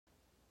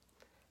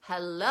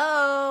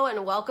Hello,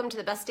 and welcome to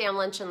the Best Damn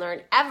Lunch and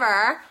Learn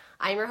Ever.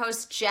 I'm your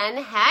host, Jen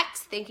Hecht.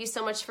 Thank you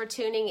so much for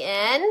tuning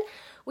in.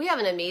 We have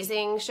an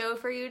amazing show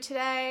for you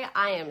today.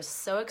 I am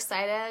so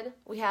excited.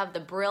 We have the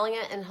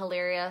brilliant and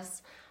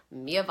hilarious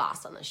Mia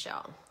Voss on the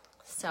show.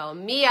 So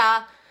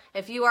Mia,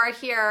 if you are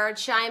here,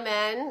 chime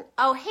in.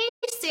 Oh, hey,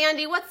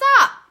 Sandy, what's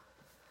up?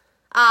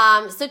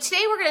 So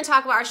today we're going to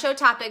talk about our show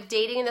topic,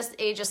 dating in this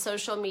age of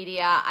social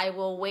media. I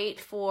will wait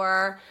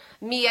for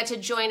Mia to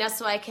join us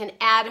so I can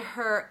add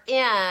her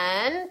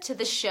in to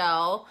the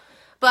show.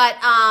 But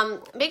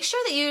make sure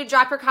that you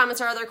drop your comments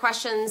or other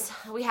questions.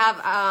 We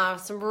have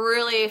some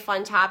really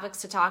fun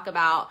topics to talk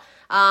about,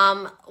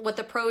 what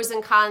the pros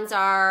and cons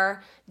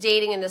are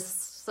dating in this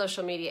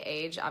social media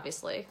age,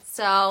 obviously.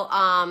 So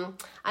I'm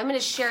going to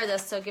share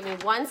this, so give me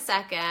 1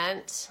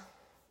 second.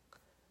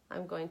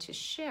 I'm going to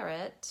share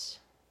it.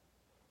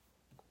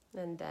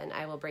 And then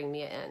I will bring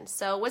Mia in.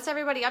 So what's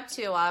everybody up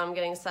to while I'm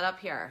getting set up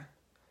here?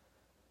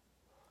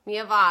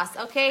 Mia Voss.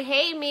 Okay,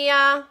 hey,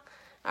 Mia.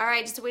 All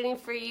right, just waiting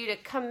for you to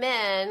come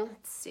in.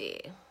 Let's see.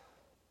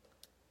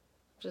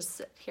 Just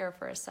sit here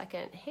for a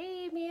second.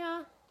 Hey,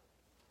 Mia.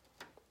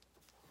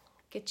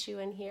 Get you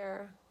in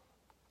here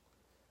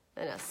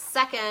in a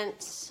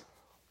second.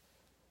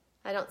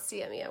 I don't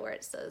see it, Mia, where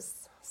it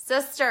says,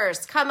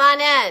 sisters, come on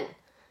in.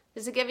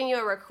 Is it giving you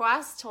a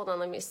request? Hold on,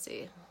 let me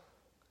see.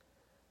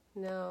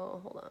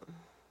 No, hold on.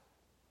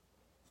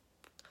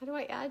 How do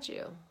I add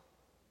you?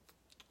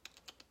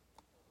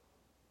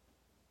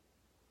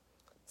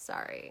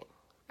 Sorry.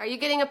 Are you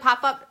getting a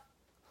pop-up,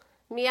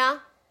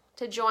 Mia,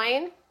 to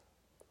join? I'm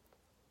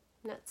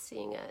not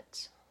seeing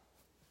it.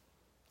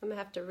 I'm going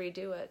to have to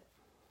redo it.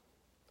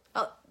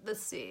 Oh,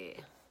 let's see.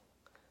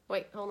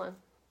 Wait, hold on.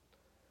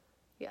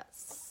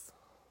 Yes.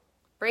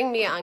 Bring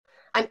Mia on.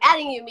 I'm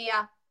adding you,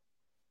 Mia.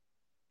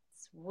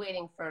 It's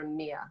waiting for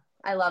Mia.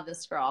 I love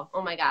this girl.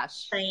 Oh my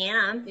gosh. I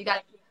am. You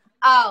got.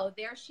 Oh,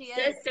 there she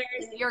is.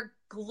 Sisters. In your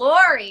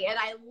glory, and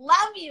I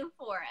love you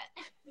for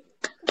it.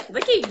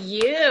 Look at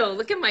you.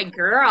 Look at my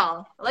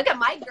girl. Look at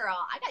my girl.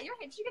 I got your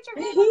hair. Did you get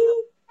your hair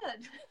done?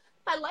 Good.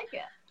 I like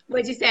it.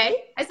 What'd you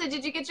say? I said,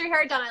 did you get your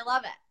hair done? I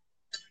love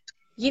it.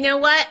 You know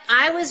what?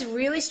 I was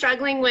really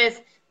struggling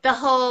with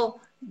the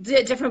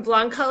different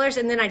blonde colors,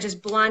 and then I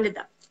just blonded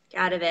them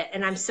out of it,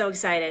 and I'm so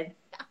excited.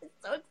 I'm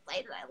so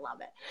excited. I love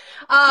it.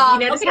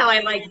 You notice how I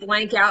like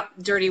blank out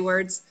dirty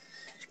words?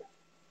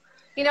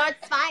 You know,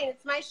 it's fine.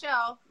 It's my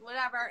show.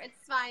 Whatever.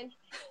 It's fine.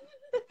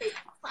 It's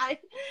fine.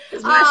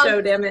 It's my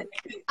show, damn it.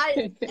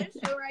 It's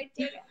show right.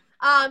 Take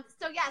it.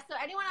 So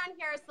anyone on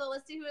here, so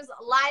let's see who is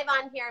live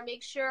on here.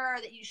 Make sure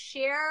that you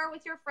share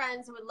with your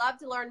friends who would love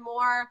to learn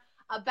more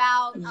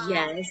about.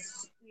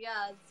 Yes.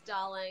 Yes,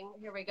 darling.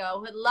 Here we go.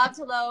 Would love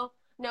to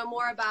know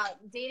more about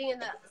dating in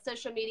the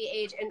social media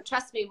age. And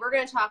trust me, we're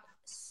going to talk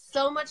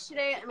so much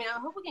today. I mean, I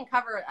hope we can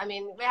cover it. I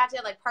mean, we have to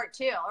have like part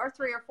 2 or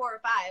 3 or 4 or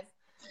 5,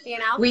 you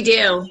know? We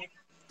do.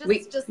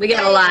 We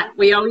get a lot.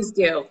 We always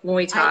do when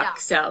we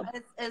talk. So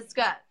it's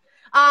good.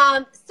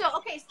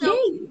 Okay. So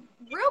Yay.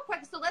 Real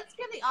quick. So let's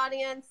give the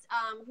audience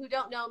who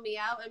don't know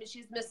Mia. I mean,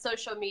 she's Miss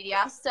Social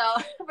Media. So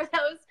for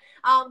those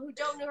who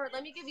don't know her,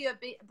 let me give you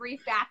a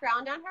brief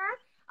background on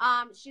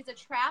her. She's a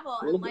travel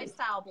and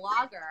lifestyle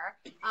blogger,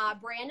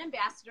 brand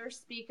ambassador,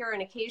 speaker,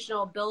 and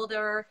occasional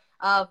building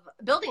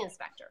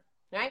inspector,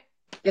 right?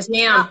 Yes,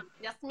 ma'am.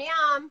 Yes,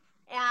 ma'am.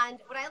 And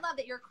what I love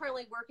that you're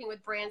currently working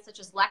with brands such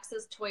as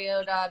Lexus,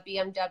 Toyota,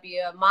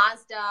 BMW,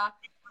 Mazda,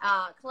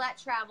 Colette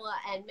Travel,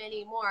 and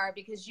many more,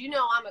 because you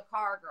know I'm a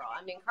car girl.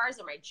 I mean,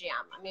 cars are my jam.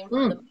 I mean,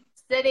 from the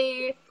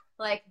city,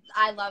 like,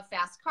 I love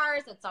fast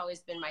cars. That's always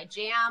been my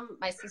jam.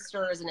 My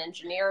sister is an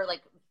engineer,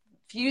 like,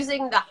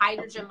 fusing the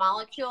hydrogen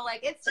molecule,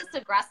 like, it's just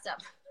aggressive.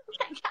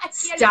 I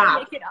can't even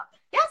make it up.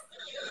 Yes.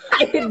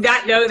 I did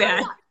not know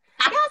that.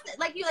 Yes,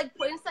 like you like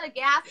put instead of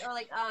gas or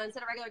like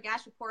instead of regular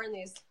gas, you pour in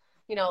these,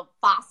 you know,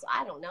 fossil.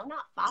 I don't know,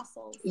 not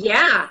fossils.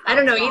 Yeah, I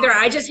don't know either.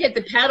 I just hit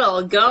the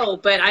pedal, go.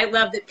 But I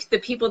love the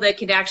people that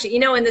could actually, you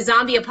know, in the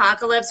zombie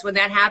apocalypse, when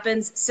that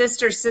happens,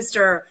 sister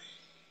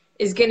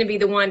is going to be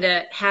the one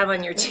to have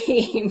on your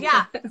team.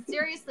 Yeah,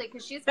 seriously,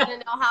 because she's going to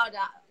know how to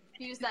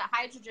fuse that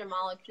hydrogen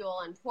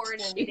molecule and pour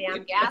it in the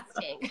damn gas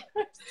tank.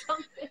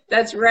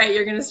 That's right.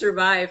 You're going to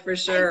survive for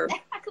sure.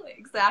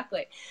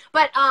 Exactly.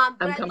 But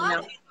I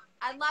love it.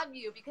 I love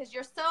you because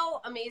you're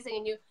so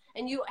amazing,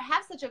 and you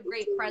have such a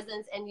great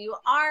presence, and you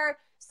are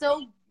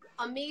so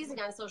amazing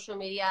on social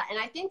media. And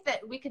I think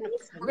that we're going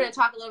to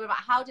talk a little bit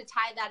about how to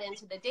tie that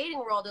into the dating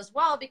world as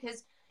well,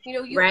 because you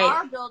know, you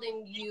are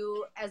building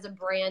you as a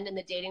brand in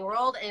the dating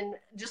world, and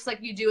just like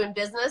you do in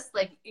business,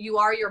 like you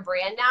are your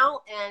brand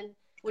now, and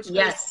which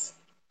goes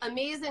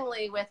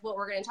amazingly with what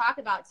we're going to talk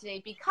about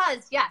today,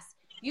 because yes,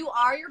 you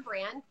are your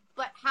brand,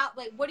 but how,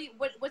 like,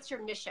 what's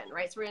your mission,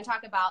 right? So we're going to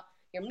talk about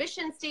your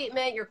mission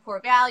statement, your core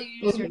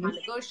values, your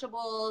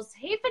non-negotiables.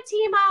 Hey,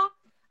 Fatima.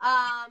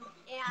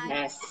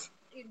 And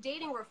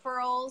dating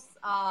referrals,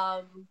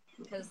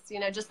 because, you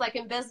know, just like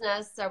in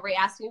business, we're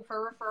asking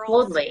for referrals.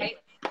 Totally. Right?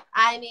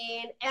 And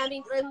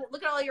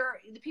look at all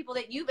the people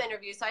that you've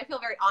interviewed. So I feel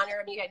very honored.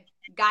 I mean, you had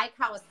Guy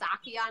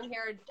Kawasaki on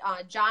here,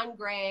 John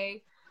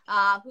Gray,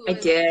 who I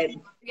is,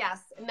 did. yes,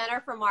 Men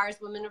Are From Mars,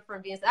 Women Are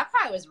From Venus. That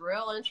probably was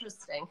real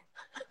interesting.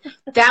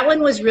 That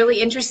one was really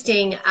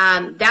interesting.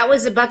 That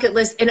was a bucket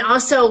list. And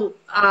also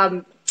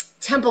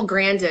Temple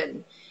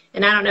Grandin.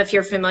 And I don't know if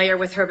you're familiar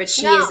with her, but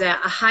she is a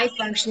high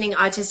functioning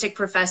autistic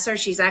professor.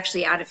 She's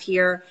actually out of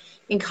here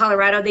in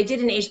Colorado. They did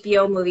an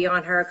HBO movie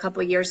on her a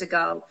couple years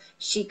ago.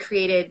 She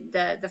created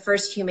the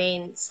first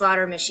humane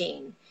slaughter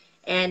machine.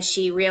 And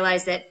she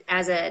realized that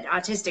as an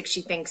autistic,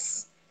 she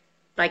thinks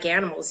like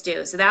animals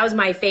do. So that was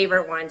my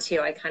favorite one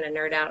too. I kind of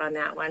nerd out on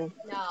that one.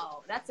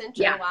 No, that's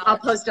interesting. Yeah, Wow. I'll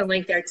post a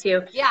link there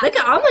too. Yeah. Look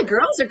at all my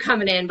girls are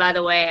coming in, by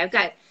the way. I've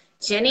got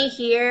Jenny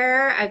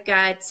here. I've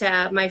got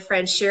my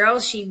friend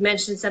Cheryl. She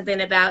mentioned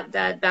something about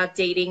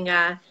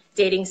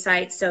dating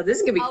sites. So this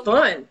is gonna be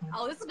fun.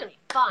 Oh, this is gonna be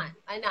fun.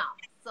 I know.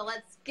 So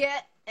let's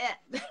get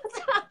it.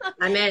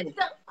 I'm in.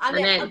 I'm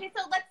in. Okay,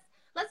 so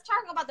let's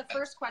talk about the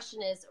first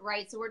question is,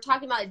 right, so we're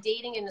talking about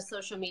dating in the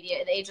social media,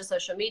 in the age of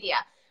social media.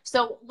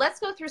 So let's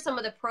go through some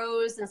of the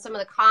pros and some of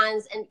the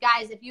cons. And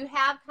guys, if you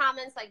have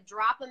comments, like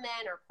drop them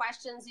in, or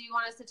questions you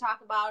want us to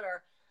talk about,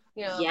 or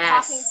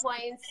talking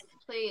points,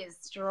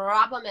 please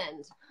drop them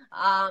in.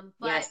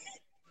 But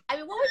I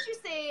mean, what would you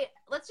say?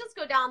 Let's just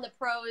go down the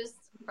pros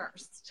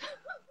first.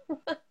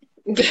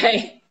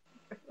 Okay.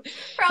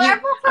 Pros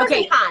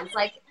and cons,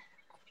 like.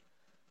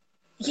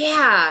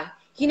 Yeah.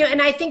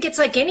 And I think it's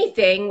like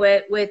anything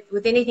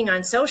with anything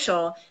on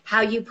social,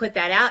 how you put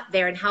that out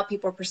there and how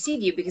people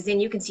perceive you, because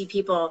then you can see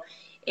people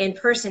in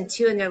person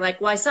too, and they're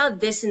like, well, I saw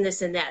this and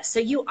this and this.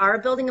 So you are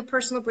building a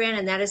personal brand,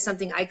 and that is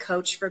something I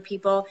coach for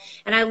people.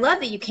 And I love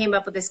that you came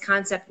up with this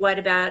concept,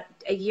 about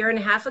a year and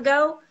a half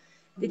ago,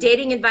 the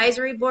Dating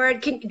Advisory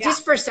Board.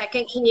 Just for a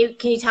second, can you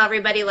tell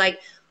everybody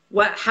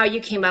how you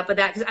came up with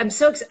that? Because I'm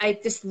so I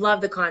just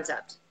love the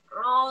concept.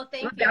 Oh,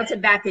 thank you. I'll bounce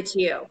it back at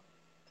you.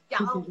 Yeah.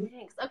 Oh,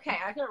 thanks. Okay,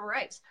 I got it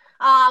right.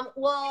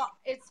 Well,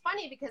 it's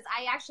funny because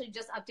I actually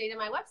just updated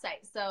my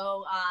website.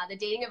 So the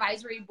Dating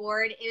Advisory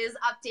Board is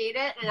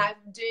updated, and I'm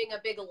doing a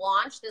big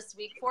launch this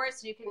week for it.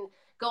 So you can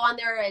go on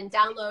there and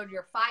download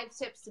your 5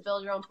 tips to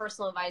build your own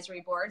personal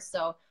advisory board.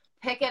 So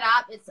pick it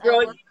up. It's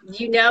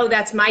Girl,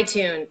 that's my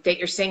tune that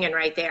you're singing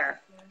right there.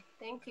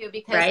 Thank you,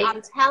 because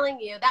I'm telling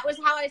you, that was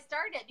how I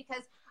started,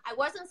 because I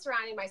wasn't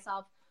surrounding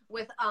myself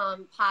with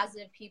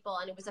positive people,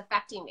 and it was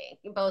affecting me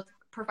both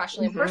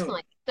professionally and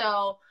personally.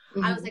 So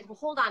I was like, well,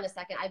 hold on a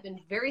second. I've been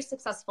very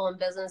successful in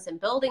business and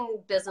building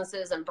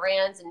businesses and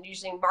brands and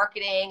using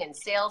marketing and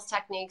sales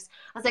techniques.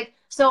 I was like,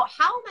 so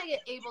how am I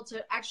able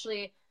to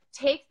actually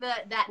take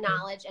that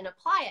knowledge and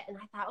apply it? And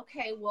I thought,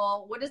 okay,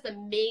 well, what is the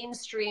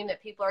mainstream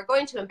that people are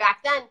going to? And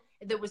back then,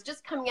 that was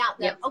just coming out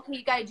that, okay,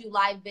 you got to do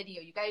live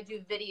video. You got to do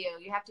video.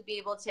 You have to be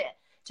able to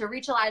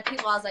reach a lot of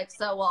people. I was like,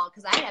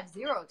 because I have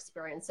zero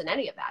experience in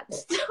any of that.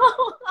 So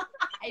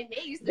I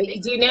may use the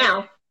you do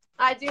now.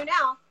 I do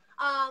now.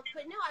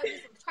 But no, I was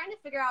trying to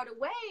figure out a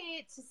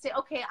way to say,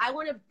 okay, I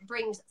want to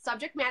bring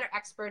subject matter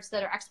experts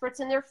that are experts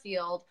in their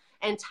field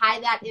and tie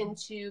that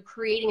into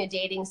creating a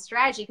dating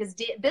strategy, because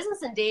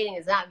business and dating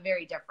is not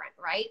very different,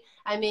 right?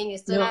 I mean,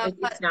 it's not.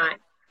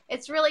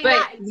 It's really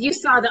not. But you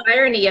saw the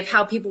irony of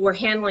how people were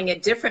handling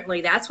it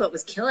differently. That's what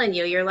was killing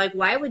you. You're like,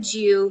 why would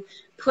you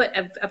put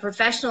a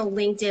professional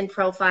LinkedIn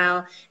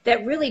profile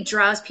that really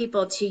draws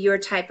people to your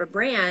type of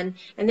brand,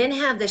 and then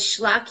have the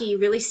schlocky,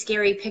 really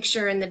scary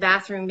picture in the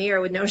bathroom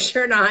mirror with no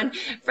shirt on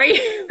for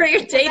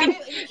your dating?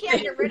 You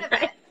can't get rid of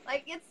it.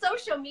 Like, it's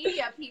social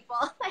media, people.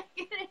 Like,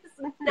 it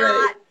is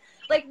not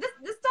like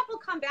this stuff will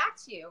come back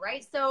to you,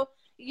 right? So,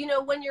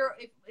 when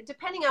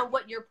depending on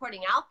what you're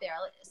putting out there.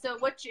 So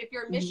if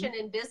your mission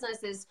in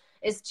business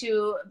is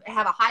to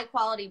have a high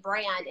quality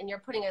brand, and you're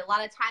putting a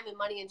lot of time and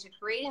money into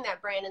creating that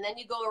brand, and then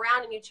you go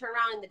around and you turn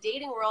around in the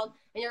dating world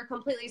and you're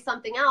completely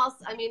something else.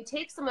 I mean,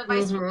 take some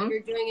advice from what you're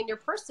doing in your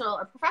personal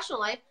or professional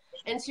life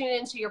and tune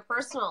into your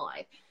personal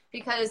life.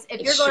 Because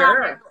if you're going out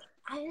there,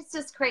 it's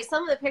just crazy.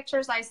 Some of the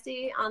pictures I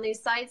see on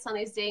these sites, on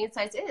these dating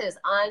sites, it is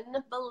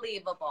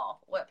unbelievable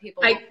what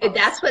people post.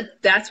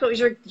 That's what was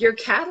your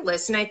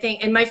catalyst. And I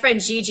think, and my friend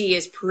Gigi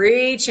is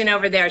preaching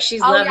over there.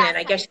 She's loving it.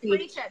 I guess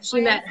she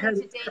met her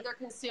to date their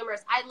consumers.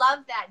 I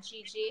love that,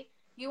 Gigi.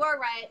 You are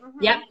right.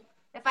 Yep.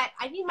 If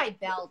I need my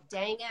bell,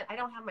 dang it, I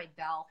don't have my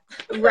bell.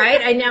 Right,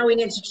 I know, we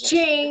need to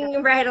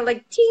ching, right? I'm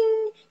like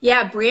ting.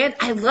 Yeah, brand.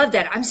 I love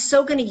that. I'm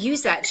so going to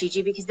use that,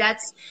 Gigi, because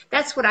that's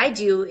what I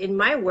do in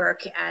my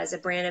work as a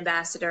brand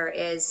ambassador,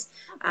 is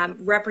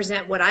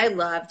represent what I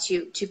love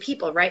to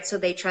people, right? So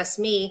they trust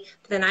me,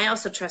 but then I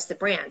also trust the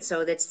brand.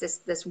 So that's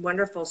this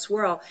wonderful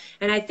swirl.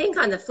 And I think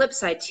on the flip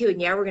side too,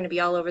 and yeah, we're going to be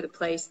all over the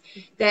place,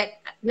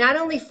 that not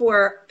only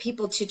for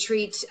people to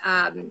treat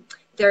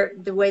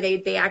the way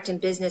they act in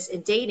business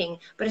and dating,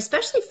 but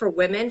especially for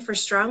women, for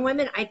strong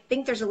women. I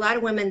think there's a lot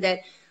of women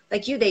that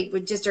like you, they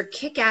would just are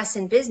kick ass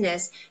in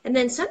business. And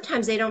then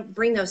sometimes they don't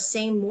bring those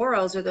same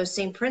morals or those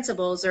same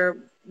principles or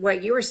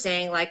what you were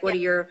saying, like what are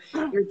your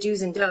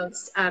do's and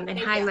don'ts. And Thank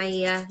hi, you.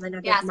 Maya,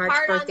 Yes, March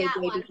hard on birthday that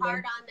baby. one.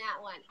 Hard on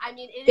that one. I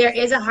mean, There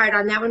is a heart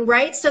on that one,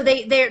 right? So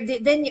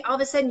then all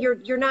of a sudden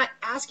you're not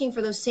asking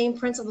for those same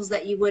principles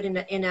that you would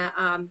in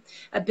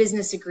a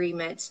business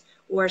agreement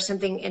or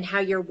something, and how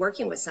you're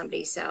working with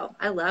somebody. So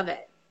I love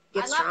it.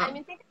 Get strong. I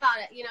mean, think about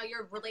it. You know,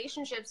 your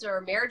relationships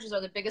or marriages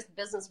are the biggest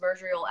business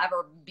merger you'll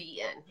ever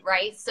be in,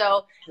 right?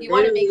 So you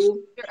want to make sure.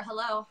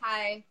 Hello,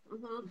 hi,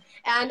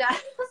 and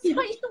so you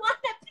want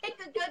to pick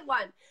a good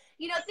one.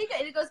 You know, think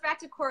it goes back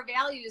to core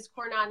values,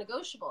 core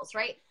non-negotiables,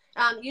 right?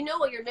 You know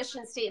what your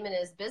mission statement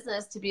is,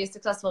 business to be a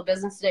successful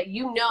business today.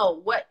 You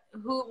know what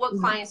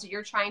clients that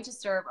you're trying to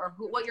serve, or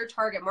what your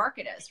target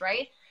market is,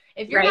 right?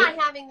 If you're not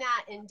having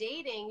that in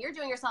dating, you're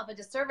doing yourself a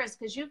disservice,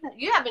 because you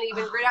haven't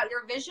even written out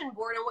your vision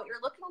board and what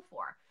you're looking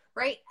for,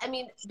 right? I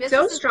mean,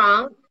 so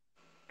strong.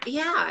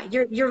 Yeah,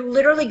 you're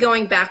literally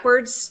going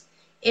backwards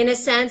in a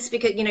sense,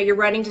 because you're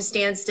running to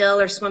stand still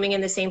or swimming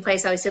in the same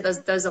place. I always say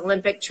those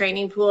Olympic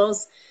training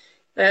pools.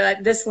 They're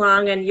like this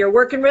long, and you're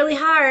working really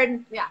hard,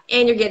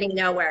 and you're getting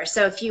nowhere.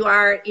 So if you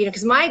are,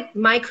 because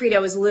my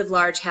credo is live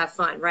large, have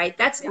fun, right?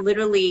 That's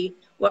literally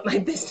what my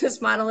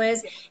business model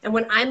is. And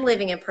when I'm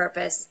living in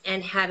purpose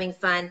and having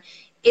fun,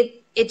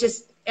 it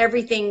just,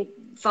 everything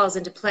falls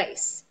into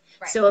place.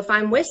 Right. So if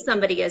I'm with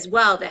somebody as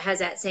well that has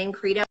that same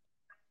credo.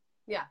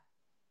 Yeah.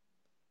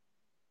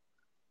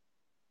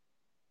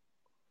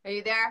 Are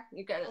you there?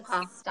 You gotta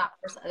stop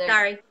for a second.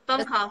 Sorry,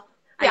 phone call.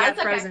 I got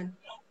frozen.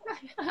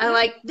 Okay. I'm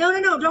like,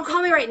 no, don't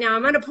call me right now.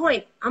 I'm on a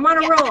point. I'm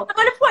on a roll.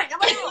 I'm on a point.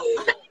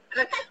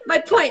 My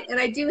point,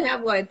 and I do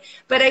have one.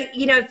 But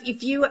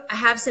if you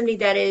have somebody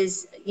that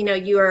is,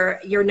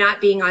 you're not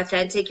being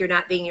authentic, you're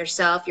not being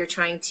yourself, you're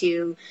trying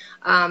to,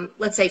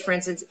 let's say, for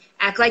instance,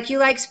 act like you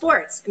like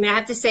sports. I mean, I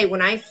have to say,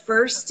 when I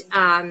first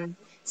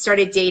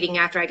started dating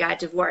after I got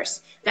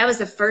divorced, that was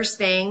the first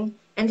thing.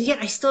 And yet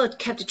I still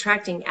kept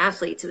attracting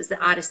athletes. It was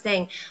the oddest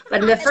thing.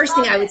 But the first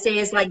thing I would say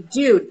is like,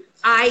 dude,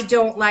 I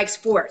don't like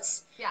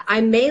sports. Yeah.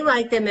 I may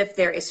like them if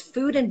there is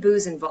food and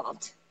booze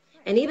involved.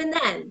 And even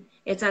then,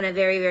 it's on a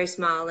very, very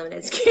small,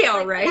 limited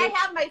scale, right? Can I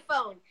have my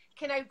phone?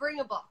 Can I bring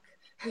a book?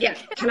 Yeah.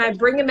 Can I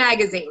bring a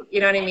magazine? You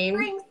know what I mean?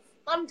 Bring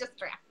some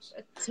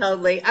distraction.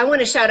 Totally. I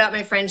want to shout out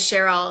my friend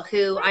Cheryl,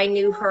 who I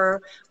knew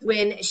her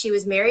when she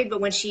was married, but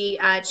when she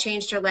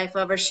changed her life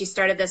over, she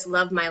started this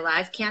Love My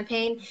Life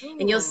campaign. Ooh.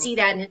 And you'll see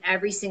that in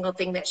every single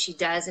thing that she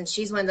does. And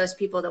she's one of those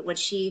people that when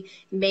she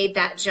made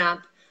that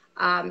jump,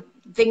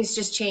 things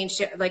just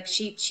changed. Like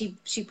she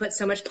put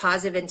so much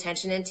positive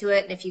intention into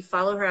it. And if you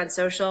follow her on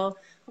social,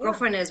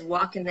 girlfriend is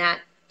walking that.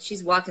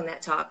 She's walking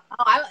that talk.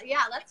 Oh,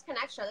 let's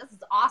connect her. This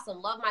is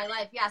awesome. Love My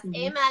Life. Yes.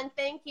 Amen.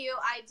 Thank you.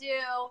 I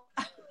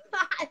do.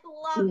 I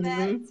love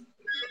it.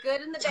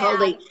 Good and the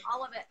bad.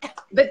 All of it.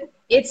 But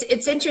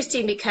it's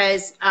interesting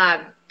because,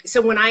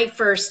 so when I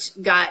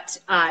first got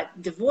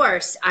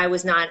divorced, I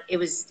was not, it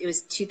was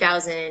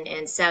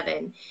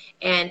 2007.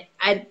 And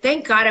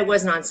thank God I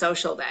wasn't on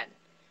social then.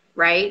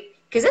 Right?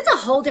 Because it's a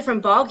whole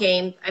different ball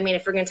game. I mean,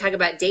 if we're going to talk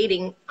about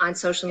dating on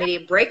social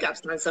media,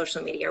 breakups on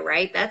social media,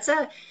 right? That's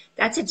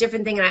a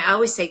different thing. And I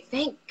always say,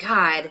 thank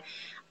God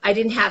I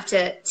didn't have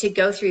to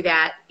go through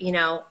that,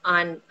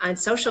 on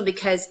social,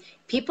 because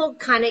people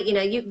kind of,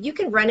 you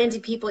can run into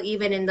people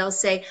even, and they'll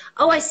say,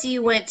 oh, I see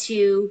you went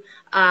to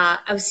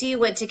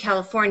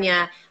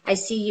California. I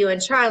see you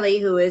and Charlie,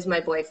 who is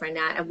my boyfriend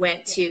now, I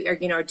went to,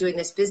 or, doing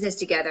this business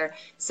together.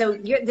 So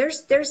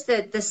there's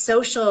the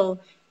social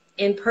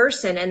in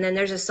person, and then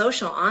there's a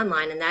social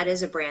online, and that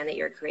is a brand that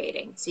you're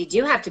creating. So you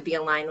do have to be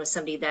aligned with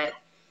somebody that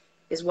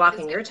is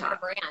walking your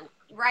talk. Brand.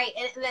 Right.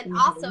 And then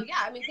also,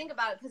 I mean, think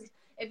about it, because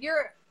if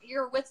you're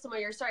with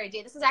someone you're starting to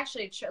date, this is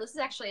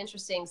actually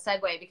interesting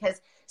segue, because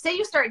say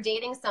you start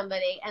dating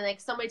somebody and like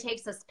somebody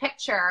takes this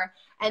picture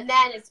and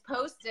then it's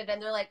posted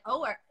and they're like,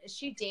 oh, is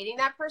she dating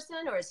that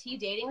person, or is he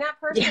dating that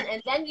person? Yeah.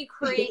 And then you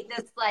create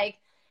this like,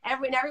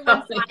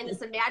 everyone's finding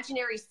this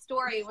imaginary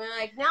story when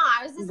like, no,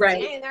 I was just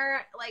dating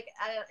her, like,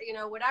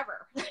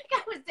 whatever. Like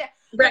I was there.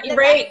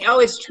 Right. Oh,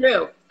 it's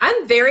true.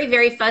 I'm very,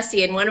 very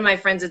fussy, and one of my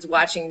friends that's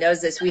watching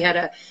knows this. We had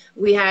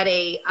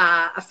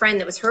a friend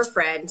that was her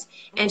friend,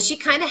 and she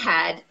kind of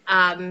had.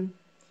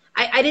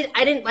 I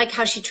didn't like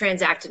how she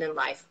transacted in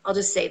life. I'll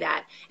just say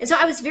that, and so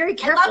I was very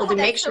careful to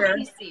make sure.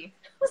 PC. It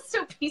was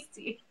so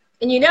PC.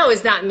 And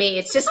it's not me.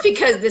 It's just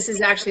because this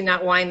is actually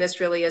not wine. This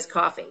really is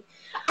coffee.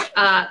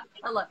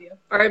 I love you.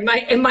 Or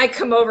it might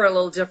come over a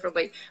little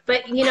differently.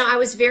 But, I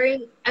was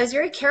very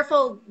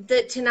careful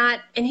to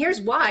not, and here's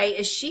why,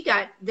 is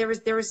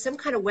there was some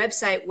kind of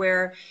website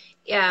where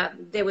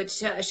they would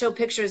show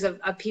pictures of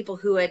people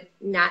who had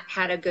not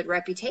had a good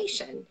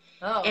reputation.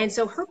 Oh. And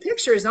so her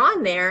picture is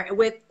on there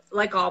with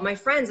like all my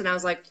friends. And I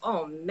was like,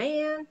 oh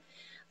man,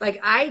 like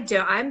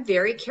I'm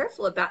very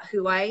careful about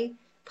who I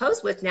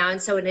pose with now.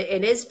 And so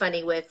it is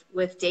funny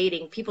with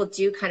dating. People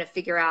do kind of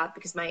figure out,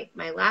 because my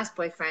last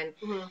boyfriend,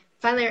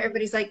 finally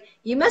everybody's like,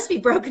 you must be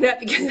broken up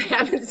because I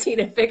haven't seen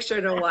a picture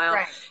in a while.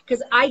 Right.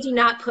 Because I do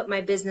not put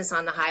my business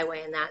on the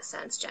highway in that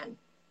sense, Jen.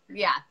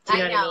 Yeah, Do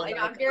you I know know. what I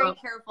mean? I'm very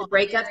careful. The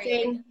breakup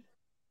thing.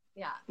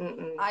 Yeah,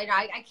 Mm-mm.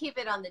 I keep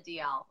it on the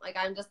DL. Like,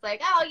 I'm just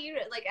like, oh, you,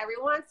 like,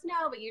 everyone wants to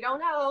know, but you don't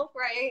know,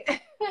 right?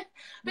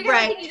 Because I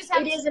Right. think you just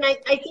have It is, and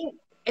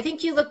I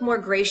think you look more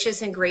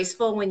gracious and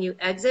graceful when you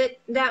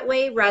exit that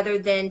way rather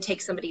than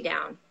take somebody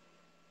down.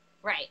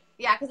 right.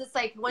 Yeah, because it's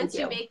like once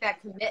you You. make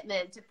that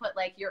commitment to put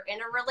like you're in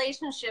a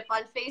relationship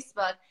on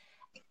Facebook,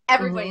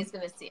 everybody's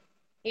going to see it,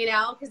 you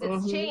know, because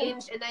it's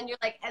changed. And then you're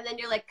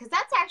like, because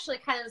that's actually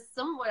kind of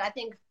somewhat, I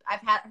think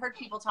I've heard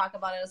people talk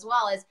about it as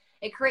well, is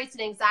it creates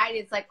an anxiety.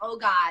 It's like, oh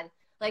God,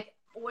 like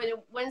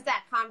when's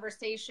that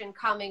conversation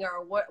coming,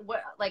 or what,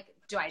 like,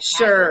 do I tag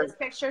you in this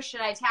picture?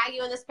 Should I tag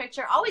you in this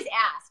picture? Always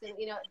ask. And,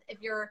 you know,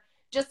 if you're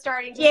just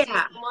starting to see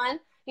someone,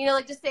 you know,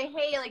 like just say,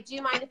 hey, like, do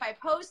you mind if I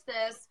post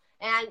this,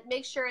 and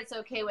make sure it's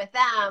okay with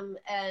them,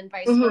 and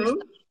vice versa.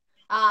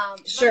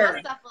 Sure.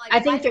 Stuff, like, I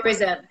think there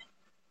is a,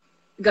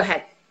 go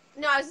ahead.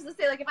 No, I was just gonna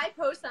say, like, if I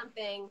post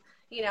something,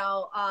 you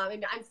know,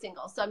 I'm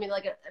single, so I mean,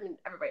 like,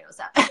 everybody knows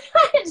that.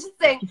 I'm just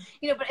saying,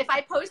 you know, but if I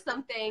post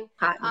something,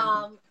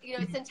 you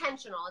know, it's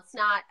intentional. It's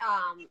not,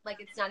 like,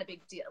 it's not a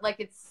big deal.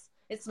 Like,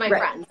 it's my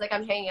friends. Like,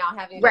 I'm hanging out,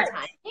 having a good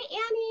time. Hey,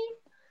 Annie.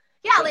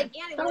 Yeah, like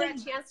Annie, we were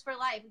at Chance for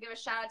Life. Give a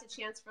shout out to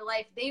Chance for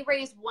Life. They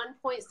raised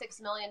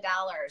 $1.6 million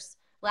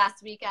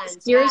last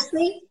weekend.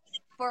 Seriously?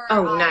 For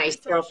nice,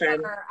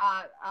 girlfriend. For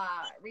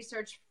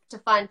research to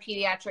fund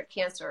pediatric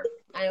cancer.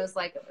 And it was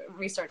like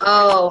research.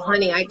 Oh,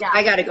 honey, I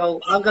gotta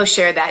go. I'll go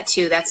share that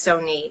too. That's so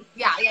neat.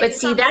 Yeah. But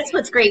see, that's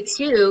what's great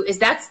too, is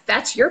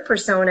that's your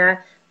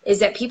persona, is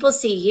that people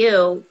see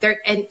you there,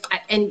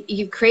 and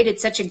you've created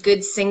such a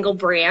good single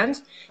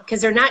brand, because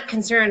they're not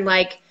concerned,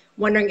 like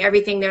wondering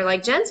everything. They're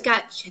like, Jen's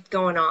got shit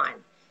going on.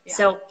 Yeah.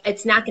 So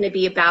it's not going to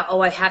be about, oh,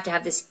 I have to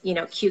have this, you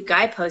know, cute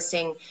guy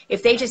posting.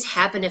 If they just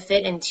happen to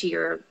fit into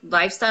your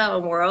lifestyle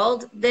and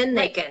world, then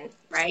they can,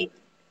 right?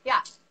 Yeah.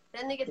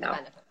 Then they get the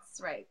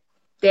benefits, right?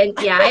 Then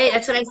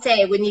that's what I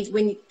say.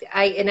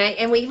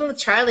 Even with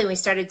Charlie, when we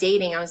started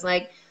dating, I was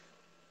like,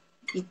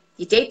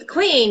 you date the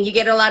queen, you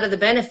get a lot of the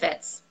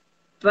benefits,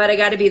 but I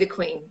got to be the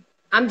queen.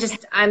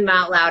 I'm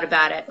out loud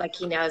about it. Like,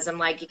 he knows. I'm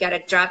like, you got to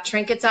drop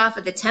trinkets off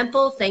at the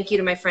temple. Thank you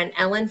to my friend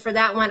Ellen for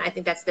that one. I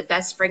think that's the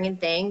best friggin'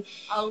 thing.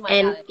 Oh my God.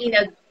 And, you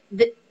know,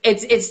 and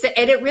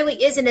it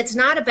really is. And it's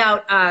not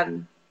about,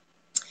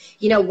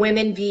 you know,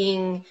 women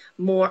being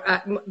more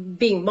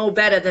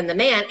better than the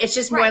man. It's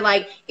just more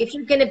like, if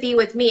you're going to be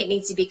with me, it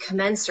needs to be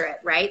commensurate,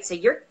 right? So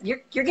you're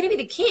going to be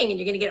the king, and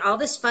you're going to get all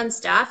this fun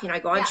stuff. You know, I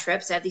go on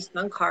trips, I have these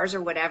fun cars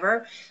or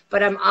whatever,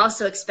 but I'm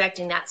also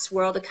expecting that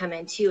swirl to come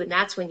in too. And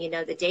that's when, you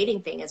know, the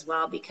dating thing as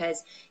well,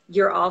 because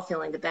you're all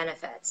feeling the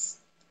benefits.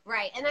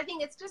 Right. And I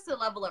think it's just a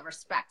level of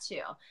respect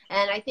too.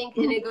 And I think,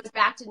 and it goes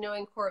back to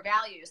knowing core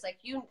values. Like,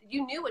 you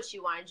knew what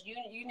you wanted.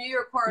 You knew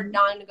your core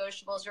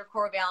non-negotiables, your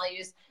core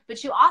values,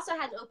 but you also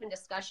had an open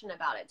discussion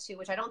about it too,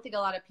 which I don't think a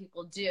lot of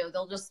people do.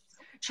 They'll just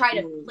try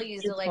to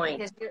please,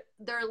 because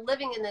they're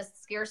living in this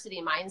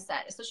scarcity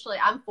mindset. Especially,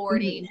 I'm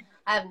 40.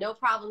 I have no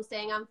problem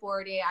saying I'm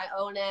 40. I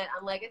own it.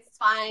 I'm like, it's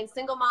fine.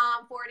 Single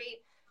mom, 40,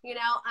 you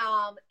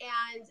know,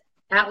 and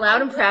out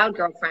loud and proud,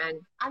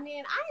 girlfriend. I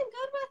mean, I am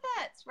good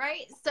with it,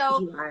 right?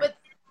 So, but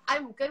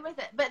I'm good with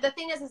it. But the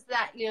thing is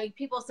that, you know,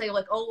 people say,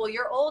 like, oh, well,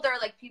 you're older.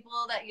 Like, people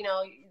that, you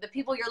know, the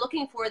people you're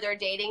looking for, they're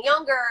dating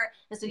younger.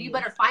 And so you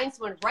better find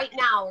someone right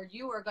now, or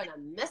you are going to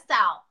miss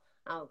out.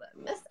 Oh,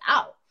 but miss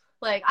out.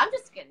 Like, I'm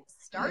just getting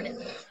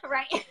started,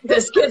 right?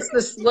 This gets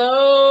the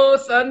slow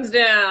thumbs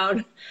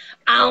down.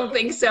 I don't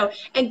think so.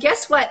 And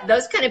guess what?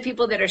 Those kind of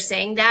people that are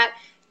saying that,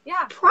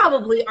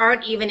 probably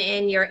aren't even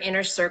in your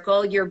inner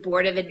circle, your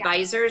board of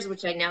advisors,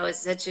 which I know is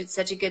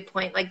such a good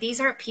point. Like, these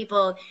aren't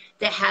people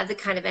that have the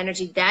kind of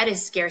energy. That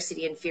is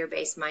scarcity and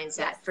fear-based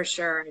mindset for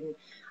sure. And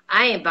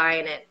I ain't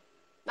buying it.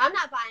 I'm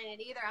not buying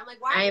it either. I'm like,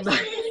 why are you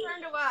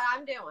concerned to what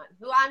I'm doing,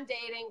 who I'm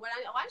dating? Why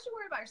don't you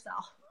worry about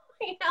yourself?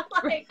 You know,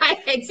 like,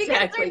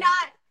 exactly.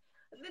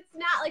 Because it's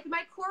not like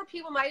my core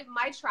people, my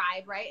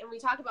tribe, right? And we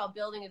talk about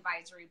building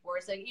advisory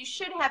boards. Like, you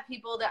should have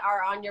people that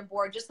are on your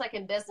board, just like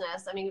in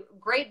business. I mean,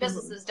 great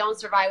businesses don't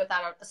survive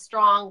without a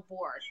strong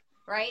board,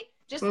 right?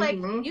 Just like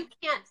you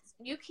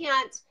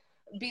can't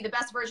be the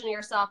best version of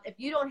yourself if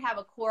you don't have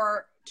a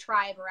core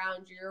tribe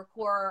around you, your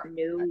core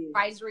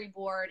advisory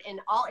board in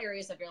all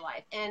areas of your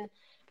life. And,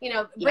 you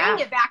know, bringing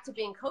it back to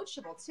being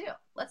coachable too.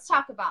 Let's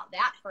talk about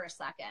that for a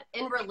second.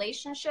 In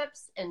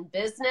relationships and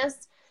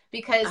business,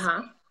 because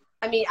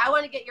I mean, I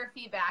want to get your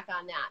feedback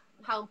on that,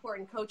 how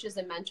important coaches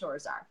and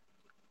mentors are.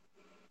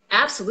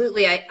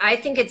 Absolutely. I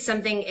think it's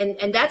something,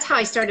 and that's how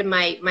I started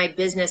my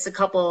business a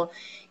couple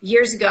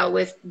years ago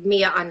with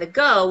Mia on the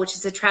Go, which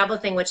is a travel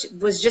thing, which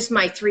was just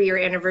my 3-year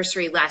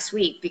anniversary last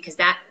week, because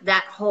that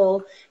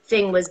whole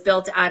thing was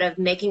built out of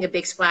making a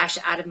big splash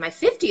out of my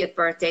 50th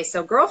birthday.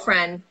 So,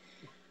 girlfriend,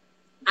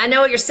 I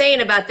know what you're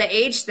saying about the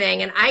age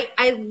thing. And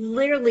I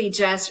literally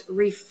just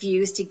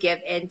refuse to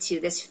give into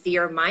this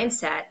fear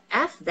mindset.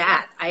 F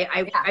that.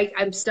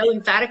 I'm so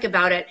emphatic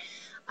about it.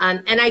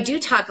 And I do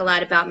talk a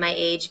lot about my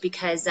age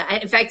because,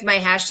 in fact, my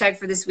hashtag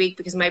for this week,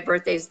 because my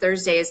birthday is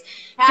Thursday, is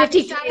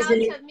Happy shout out to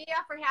Mia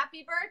for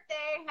happy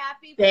birthday.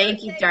 Happy birthday,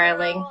 thank you,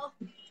 darling. Girl.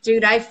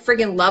 Dude, I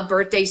friggin' love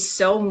birthdays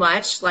so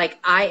much. Like,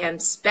 I am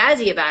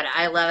spazzy about it.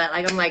 I love it.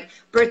 Like, I'm like,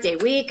 birthday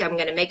week, I'm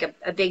going to make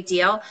a big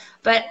deal.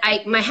 But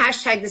my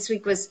hashtag this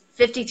week was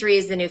 53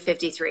 is the new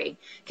 53.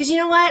 Because you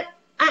know what?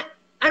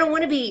 I don't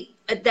want to be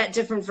that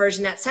different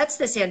version that sets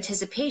this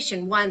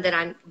anticipation, one,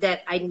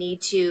 that I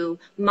need to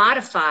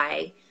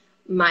modify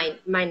my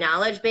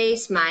knowledge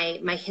base,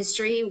 my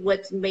history,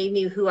 what's made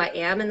me who I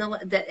am,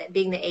 and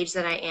being the age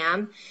that I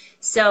am.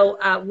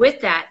 So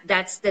with that,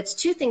 that's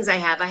two things I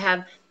have. I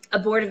have a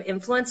board of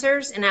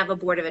influencers and I have a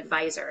board of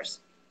advisors.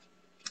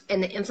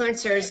 And the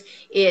influencers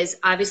is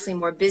obviously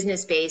more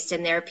business based,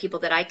 and they're people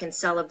that I can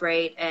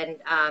celebrate. And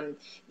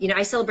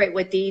I celebrate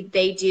what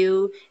they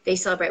do. They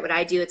celebrate what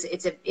I do.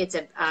 It's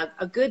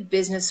a good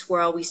business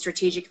swirl. We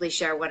strategically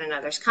share one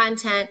another's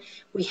content.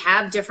 We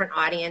have different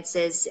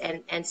audiences,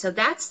 and so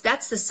that's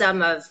the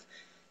sum of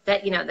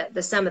that.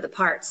 The sum of the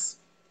parts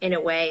in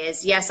a way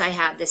is, yes, I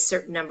have this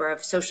certain number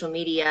of social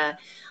media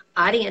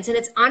audience, and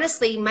it's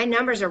honestly, my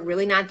numbers are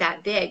really not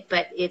that big,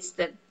 but it's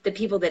the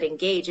people that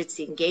engage, it's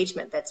the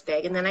engagement that's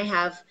big. And then I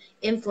have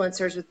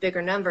influencers with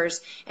bigger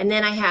numbers, and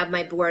then I have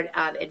my board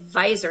of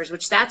advisors,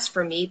 which that's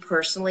for me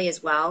personally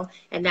as well,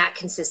 and that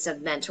consists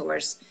of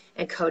mentors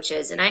and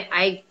coaches. And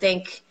I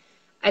think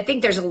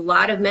there's a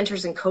lot of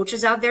mentors and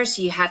coaches out there,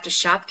 so you have to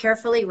shop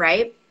carefully,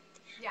 right?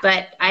 Yeah,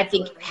 but I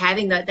think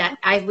having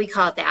we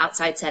call it the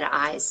outside set of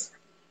eyes.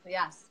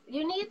 Yes,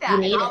 you need that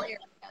in all areas.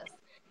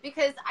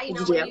 Because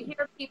when you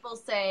hear people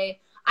say,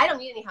 I don't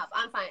need any help,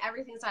 I'm fine,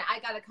 everything's fine, I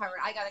got it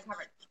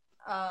covered.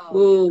 Oh,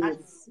 ooh,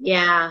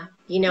 yeah.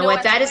 You know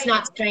what? That is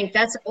not strength.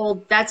 That's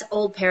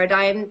old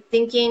paradigm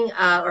thinking,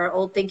 or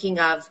old thinking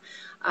of,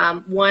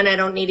 one, I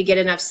don't need to get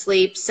enough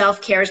sleep.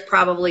 Self-care is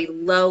probably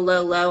low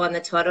on the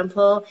totem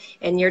pole,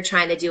 and you're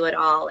trying to do it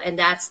all. And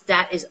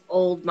that is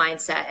old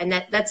mindset. And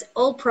that's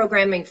old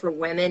programming for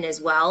women as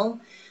well.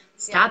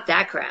 Stop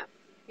that crap.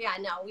 Yeah,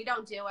 no, we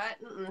don't do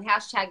it.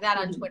 Hashtag that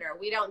on Twitter.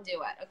 We don't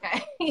do it,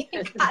 okay?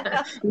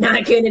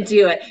 Not going to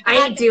do it. I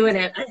ain't doing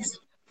it.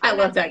 I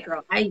love that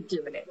girl. I ain't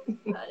doing it.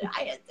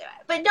 I didn't do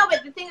it.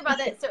 But the thing about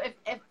that,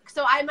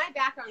 my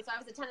background, so I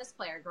was a tennis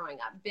player growing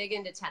up, big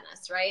into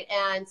tennis, right?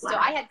 And so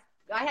I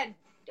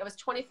was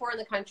 24 in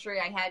the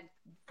country. I had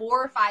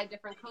 4 or 5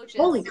 different coaches.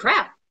 Holy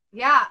crap.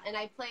 Yeah, and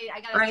I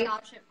got a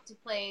scholarship to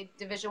play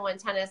Division I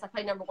tennis. I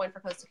played number 1 for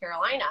Coastal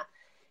Carolina.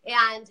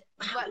 And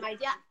what my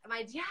dad,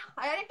 I can't believe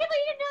you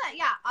didn't know that.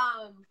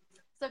 Yeah.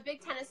 So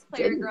big tennis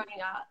player growing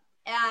up.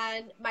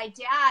 And my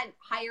dad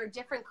hired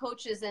different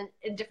coaches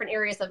in different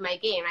areas of my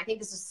game. I think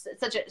this is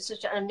such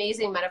an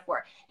amazing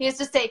metaphor. He used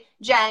to say,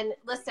 Jen,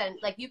 listen,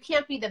 like, you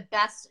can't be the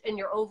best in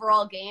your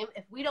overall game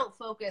if we don't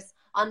focus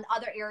on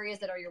other areas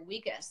that are your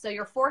weakest. So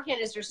your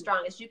forehand is your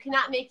strongest. You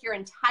cannot make your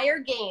entire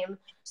game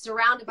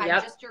surrounded by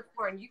just your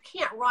forehand. You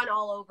can't run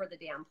all over the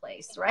damn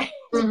place, right?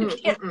 You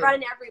can't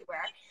run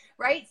everywhere.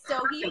 Right. So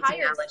he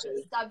hired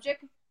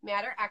subject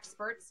matter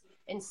experts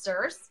in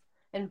serves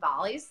and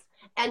volleys,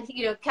 and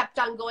he, kept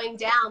on going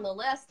down the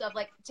list of,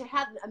 like, to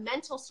have a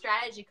mental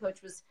strategy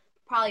coach was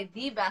probably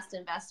the best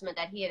investment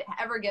that he had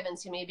ever given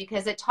to me,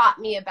 because it taught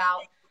me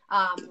about,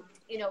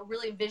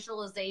 really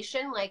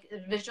visualization, like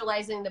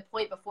visualizing the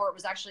point before it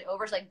was actually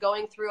over. It's like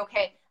going through,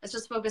 okay, let's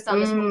just focus on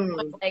this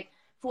point, like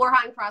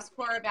forehand, cross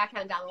court,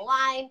 backhand down the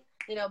line,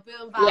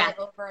 boom, volley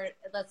over,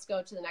 let's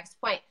go to the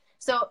next point.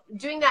 So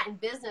doing that in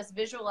business,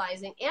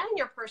 visualizing, and in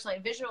your personal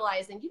life,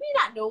 visualizing, you may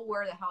not know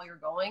where the hell you're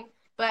going,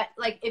 but,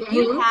 like, if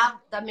you have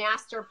the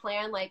master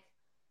plan, like,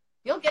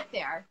 you'll get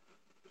there.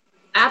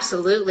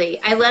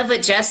 Absolutely. I love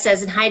what Jess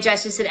says. And hi,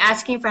 Jess. She said,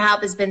 asking for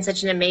help has been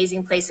such an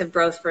amazing place of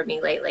growth for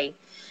me lately.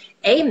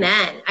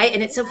 Amen.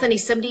 And it's so funny.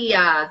 Somebody,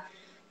 I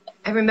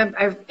remember,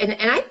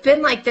 and I've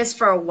been like this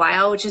for a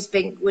while, which has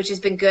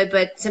been good.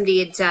 But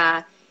somebody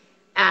had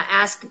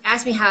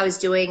asked me how I was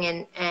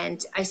doing,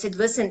 and I said,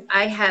 listen,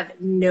 I have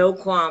no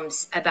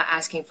qualms about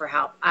asking for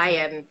help. I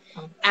am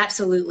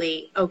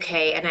absolutely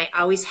okay, and I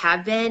always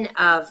have been.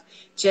 Of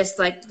just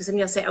like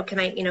somebody will say, oh, can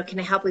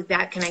I help with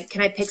that?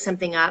 Can I pick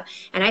something up?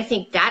 And I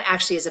think that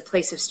actually is a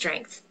place of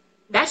strength.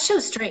 That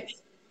shows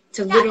strength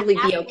to literally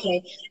be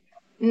okay.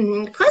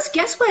 Plus,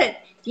 guess what?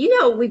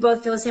 We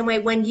both feel the same way.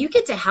 When you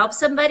get to help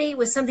somebody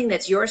with something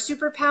that's your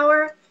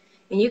superpower,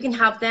 and you can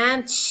help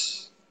them.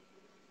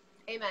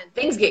 Amen.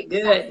 Things get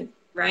good,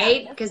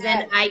 right? Because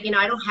then I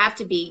don't have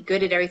to be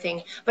good at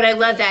everything. But I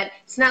love that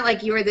it's not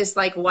like you were this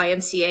like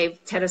YMCA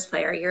tennis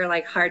player. You're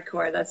like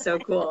hardcore. That's so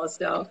cool.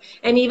 So,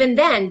 and even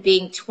then,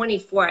 being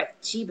 24,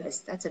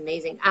 Jeebus, that's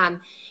amazing.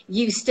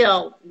 You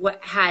still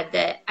had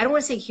I don't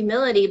want to say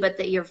humility, but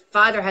that your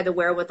father had the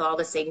wherewithal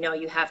to say, no,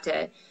 you have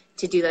to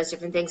do those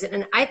different things.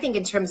 And I think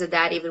in terms of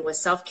that, even with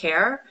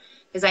self-care,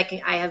 because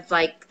I have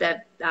like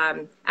the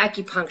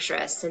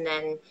acupuncturist, and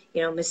then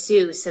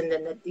masseuse, and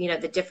then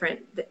the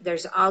different,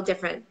 there's all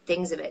different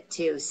things of it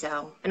too.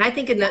 So, and I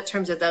think in the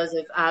terms of those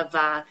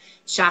of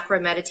chakra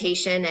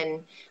meditation,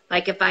 and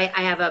like if I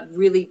have a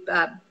really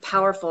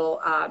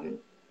powerful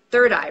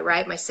third eye,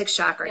 right, my sixth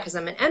chakra, because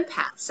I'm an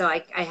empath, so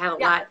I have a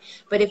lot.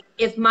 But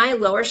if my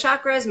lower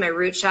chakras, my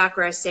root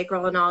chakra,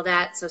 sacral, and all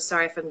that, so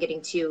sorry if I'm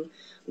getting too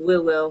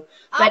woo woo,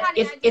 but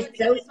if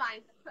those,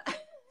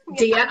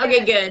 do you?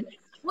 Okay, good.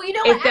 Well, you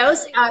know what?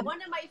 Actually, one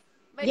of my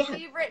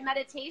favorite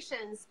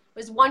meditations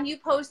was one you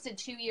posted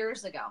 2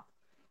 years ago.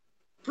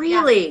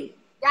 Really?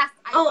 Yes.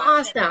 Oh,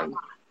 awesome.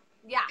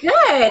 Yeah.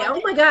 Good.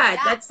 Oh my God,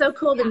 that's so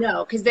cool to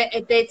know, because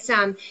it's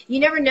you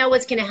never know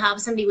what's going to help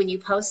somebody when you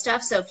post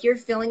stuff. So if you're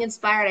feeling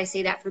inspired, I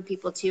say that for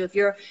people too. If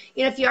you're,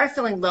 if you are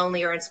feeling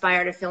lonely or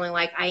inspired or feeling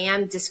like I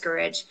am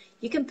discouraged,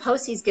 you can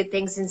post these good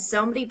things, and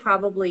somebody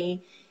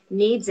probably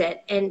needs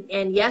it.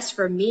 And yes,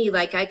 for me,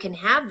 like I can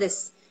have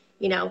this,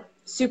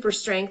 super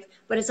strength,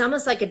 but it's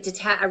almost like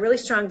a really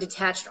strong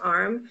detached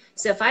arm.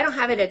 So if I don't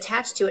have it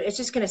attached to it, it's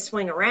just going to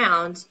swing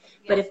around.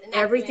 But if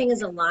everything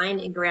is aligned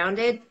and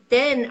grounded,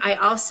 then I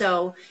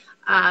also,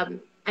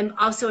 I'm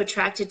also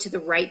attracted to the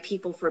right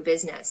people for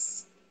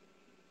business,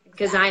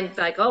 because I'm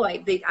like,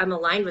 I'm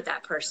aligned with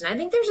that person. I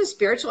think there's a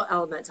spiritual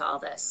element to all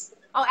this.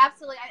 Oh,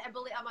 absolutely.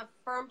 I'm a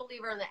firm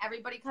believer in that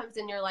everybody comes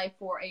in your life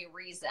for a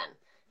reason.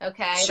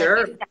 Okay.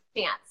 Sure. Like,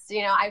 chance.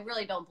 I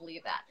really don't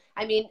believe that.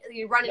 I mean,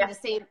 you run into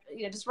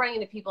just running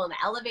into people in the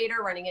elevator,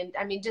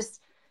 you just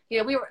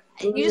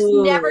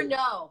never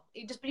know.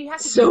 But you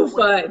have to so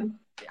fun.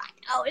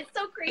 Oh, it's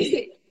so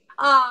crazy.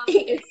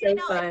 It's so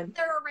fun.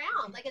 They're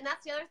around. And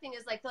that's the other thing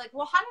is like,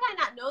 well, how did I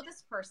not know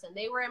this person?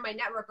 They were in my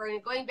network, or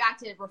going back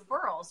to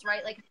referrals,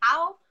 right? Like,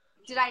 how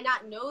did I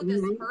not know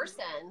this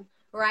person?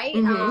 Right?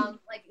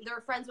 Like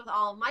they're friends with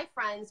all of my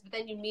friends, but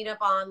then you meet up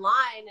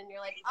online and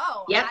you're like,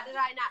 oh, how did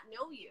I not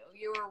know you?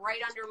 You were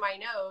right under my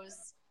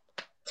nose.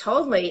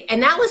 Totally.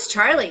 And that was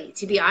Charlie,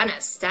 to be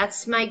honest.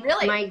 That's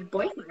my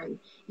boyfriend.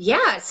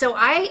 Yeah. So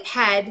I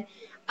had,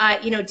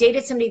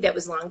 dated somebody that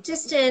was long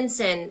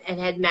distance, and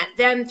had met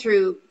them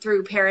through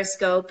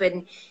Periscope.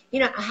 And,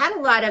 I had a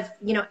lot of,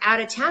 out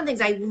of town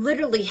things. I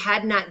literally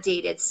had not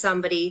dated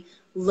somebody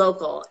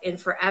local in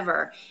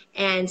forever.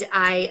 And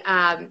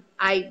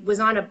I was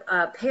on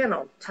a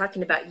panel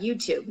talking about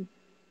YouTube.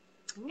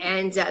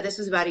 And this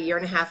was about 1.5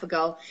 years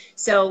ago.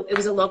 So it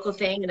was a local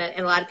thing, and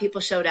a lot of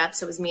people showed up.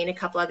 So it was me and a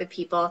couple other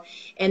people.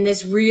 And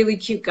this really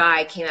cute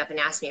guy came up and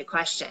asked me a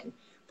question,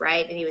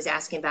 right? And he was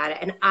asking about it.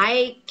 And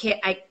I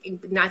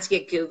not to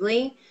get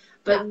googly,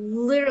 but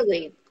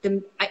literally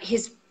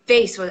his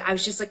face was, I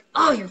was just like,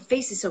 oh, your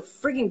face is so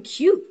friggin'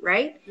 cute,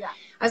 right? Yeah.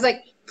 I was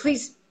like,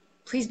 please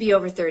be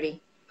over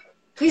 30.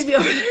 Please be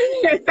over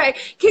 30, right?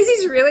 Because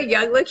he's really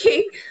young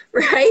looking,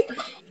 right?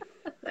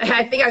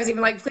 I think I was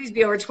even like, please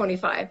be over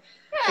 25.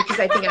 Because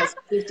I think I was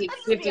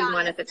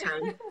 51 at the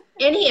time.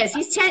 And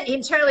he's 10,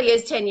 and Charlie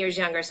is 10 years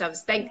younger. So I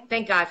was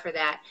thank God for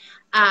that.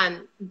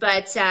 And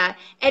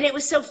it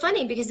was so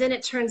funny, because then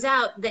it turns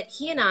out that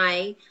he and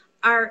I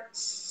are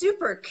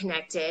super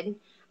connected.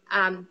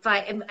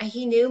 But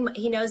he knew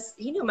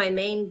my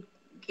main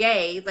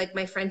gay, like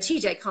my friend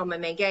TJ, I call him my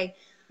main gay.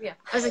 Yeah.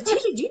 I was like,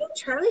 TJ, do you know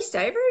Charlie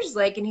Stivers?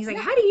 And he's like,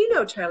 how do you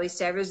know Charlie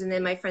Stivers? And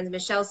then my friend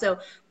Michelle. So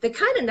the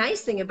kind of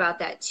nice thing about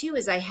that too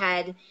is I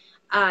had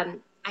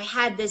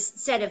this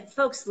set of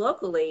folks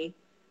locally,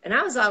 and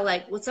I was all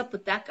like, what's up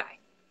with that guy?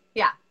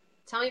 Yeah.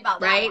 Tell me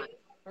about that one.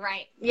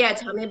 Right. Yeah.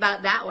 Tell me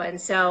about that one.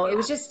 So it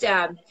was just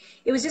kind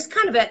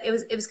of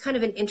it was kind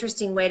of an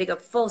interesting way to go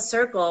full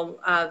circle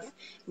of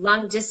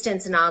long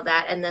distance and all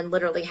that, and then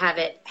literally have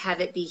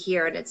it be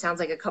here. And it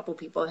sounds like a couple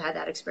people have had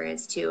that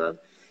experience too, of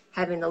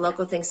having the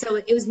local thing. So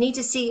it was neat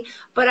to see.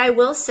 But I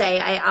will say,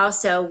 I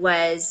also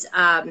was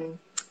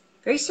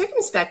very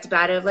circumspect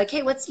about it. Like,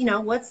 hey, what's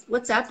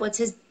up? What's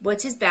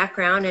his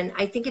background? And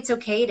I think it's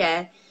okay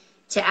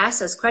to ask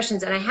those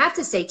questions. And I have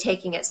to say,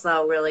 taking it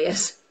slow really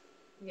is.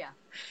 Yeah.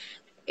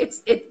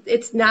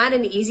 It's not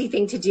an easy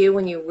thing to do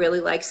when you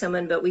really like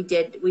someone, but we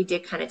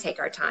did kind of take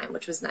our time,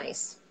 which was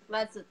nice.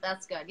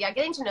 That's good. Yeah,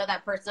 getting to know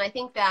that person. I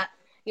think that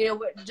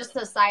just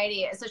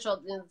society,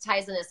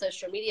 ties into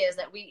social media, is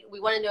that we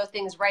want to know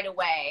things right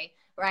away,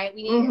 right?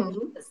 We need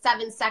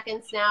 7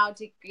 seconds now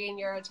to gain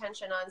your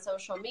attention on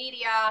social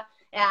media,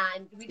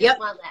 and we just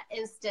want that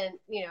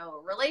instant,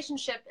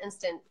 relationship,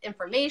 instant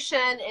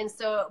information. And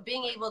so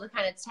being able to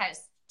kind of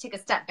take a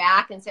step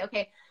back and say,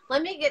 okay,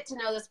 let me get to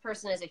know this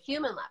person as a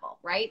human level,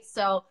 right?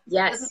 So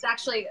this is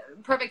actually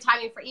perfect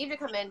timing for Eve to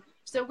come in.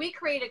 So we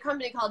created a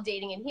company called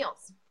Dating in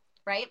Heels,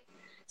 right?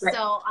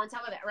 So on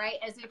top of it, right,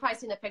 as you've probably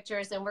seen the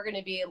pictures, and we're going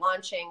to be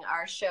launching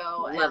our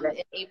show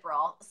in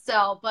April.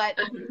 So, but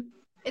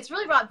it's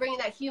really about bringing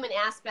that human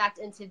aspect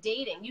into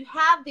dating. You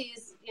have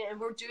these, and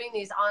we're doing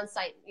these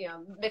on-site,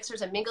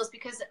 mixers and mingles,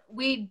 because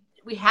we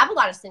have a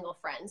lot of single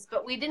friends,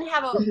 but we didn't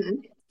have a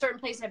certain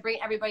place to bring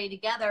everybody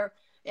together.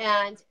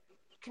 And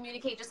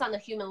communicate just on the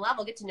human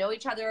level, get to know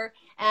each other.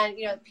 And,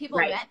 you know, people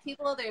Right. met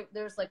people.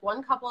 There's like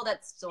one couple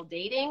that's still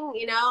dating,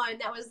 you know, and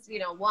that was, you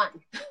know, one.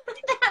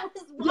 That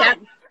was one. Yeah.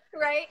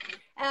 Right.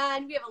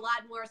 And we have a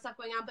lot more stuff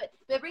going on, but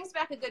it brings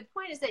back a good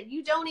point is that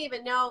you don't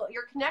even know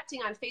you're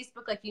connecting on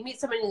Facebook. Like you meet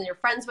somebody and you're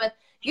friends with,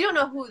 you don't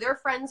know who their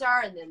friends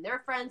are and then their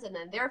friends and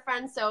then their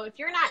friends. So if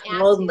you're not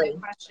asking the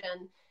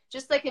question,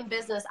 just like in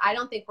business, I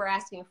don't think we're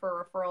asking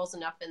for referrals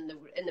enough in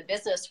the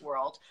business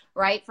world,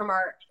 right? From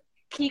our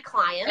key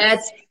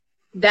clients.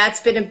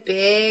 That's been a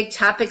big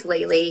topic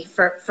lately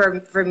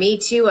for me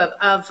too,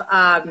 of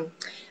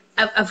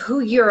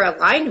who you're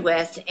aligned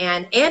with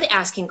and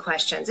asking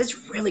questions.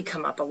 It's really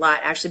come up a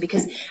lot actually,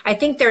 because I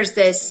think there's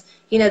this,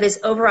 you know, this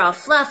overall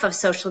fluff of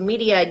social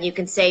media, and you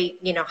can say,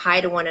 you know, hi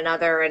to one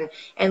another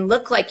and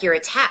look like you're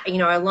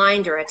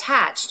aligned or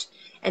attached.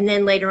 And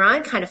then later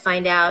on kind of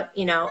find out,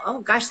 you know,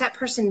 oh gosh, that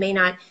person may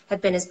not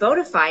have been as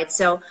bona fide.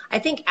 So I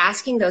think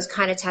asking those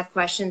kind of tough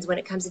questions when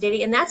it comes to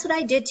dating, and that's what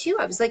I did too.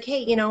 I was like, hey,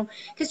 you know,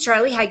 because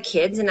Charlie had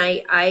kids and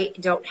I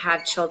don't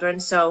have children.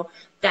 So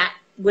that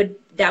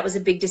was a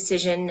big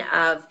decision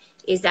of,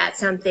 is that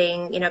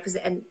something, you know,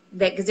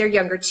 because they're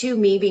younger too,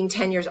 me being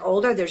 10 years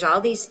older, there's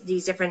all these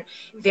different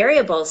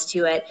variables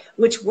to it,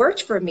 which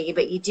worked for me,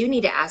 but you do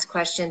need to ask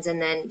questions. And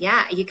then,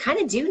 yeah, you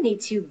kind of do need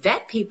to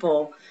vet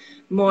people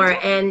more,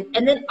 and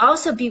then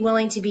also be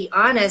willing to be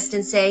honest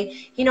and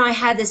say, you know, I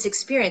had this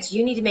experience.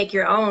 You need to make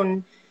your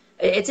own.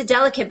 It's a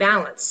delicate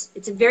balance.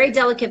 It's a very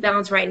delicate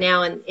balance right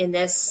now in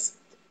this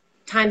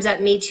Time's Up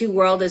Me Too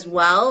world as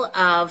well,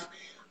 of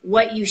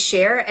what you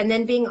share and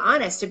then being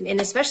honest.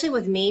 And especially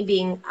with me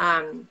being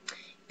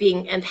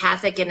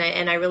empathic and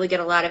I really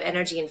get a lot of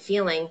energy and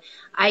feeling,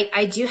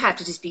 I do have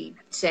to just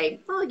say,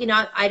 well, you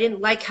know, I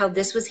didn't like how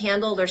this was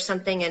handled or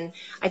something. And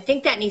I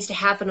think that needs to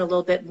happen a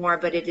little bit more,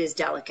 but it is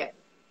delicate.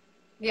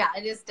 Yeah,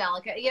 it is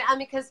delicate. Yeah, I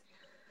mean,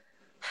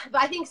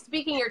 but I think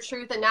speaking your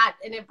truth and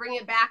bring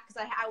it back,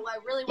 because I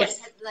really want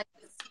to hit like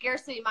the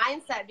scarcity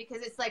mindset,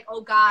 because it's like,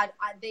 oh God,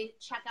 they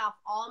check off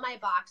all my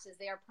boxes.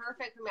 They are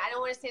perfect for me. I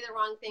don't want to say the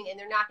wrong thing, and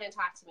they're not going to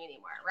talk to me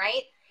anymore,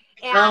 right?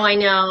 And, oh, I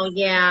know,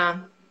 yeah.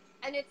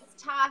 And it's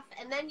tough,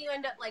 and then you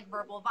end up like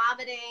verbal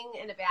vomiting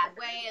in a bad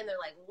way, and they're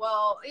like,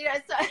 whoa, you know,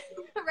 so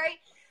right?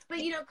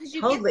 But you know, because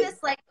you get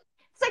this like,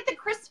 it's like the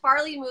Chris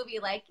Farley movie,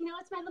 like, you know,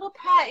 it's my little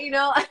pet, you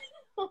know.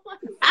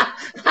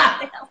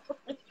 That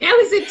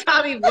was in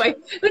Tommy Boy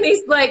when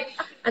he's like,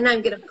 and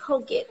I'm gonna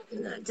poke it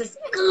and then just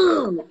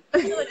right? I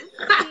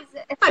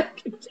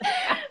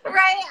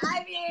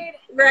mean,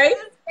 right?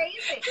 It's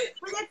crazy.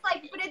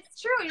 But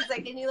it's true. He's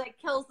like, and he like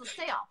kills the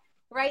sale,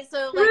 right?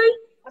 So like,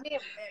 I mean,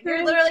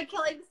 you're literally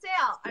killing the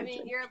sale. I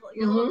mean, you're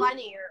little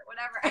bunny or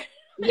whatever.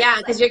 Yeah,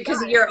 because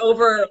you're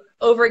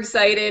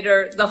overexcited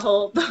or the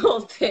whole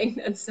thing.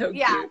 That's so cute.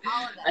 Yeah,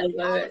 all of it. I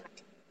love it.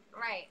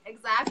 Right,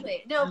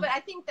 exactly. No, but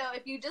I think though,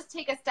 if you just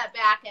take a step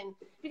back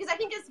because I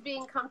think it's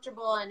being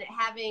comfortable and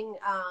having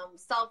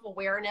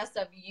self-awareness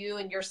of you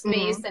and your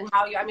space and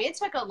how I mean, it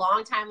took a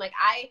long time. Like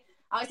I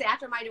always say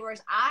after my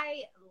divorce,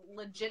 I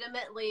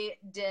legitimately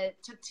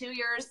took 2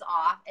 years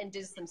off and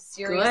did some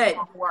serious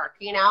work,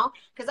 you know?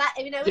 Because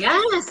I mean, that's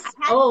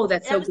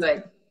so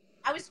good.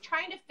 I was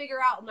trying to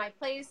figure out my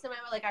place and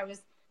I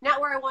was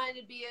not where I wanted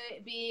to be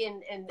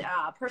and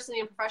personally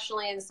and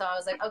professionally. And so I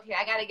was like, okay,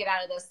 I got to get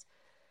out of this,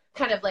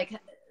 kind of like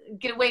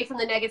get away from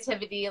the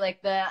negativity, like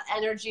the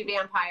energy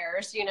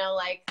vampires, you know,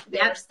 like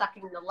they're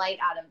sucking the light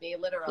out of me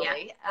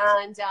literally.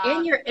 And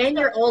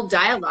your old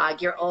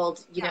dialogue, your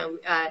old, you know,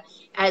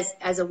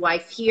 as a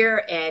wife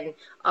here and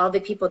all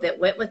the people that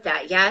went with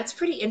that. Yeah, it's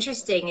pretty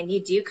interesting. And you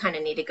do kind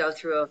of need to go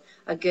through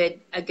a good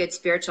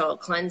spiritual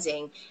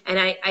cleansing. And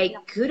I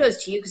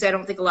kudos to you, because I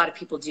don't think a lot of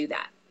people do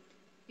that.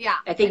 Yeah.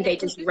 I think they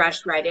just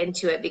rush right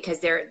into it, because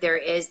there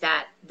is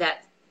that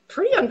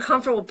pretty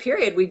uncomfortable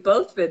period. We've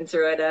both been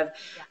through it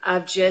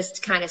of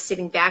just kind of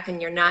sitting back, and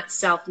you're not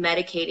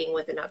self-medicating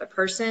with another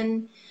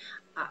person.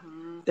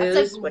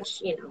 Booze,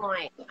 which, you know,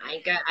 I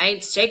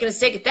ain't shaking a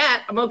stick at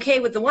that. I'm okay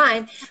with the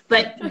wine,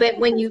 but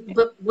when you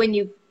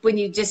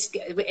just,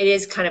 it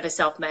is kind of a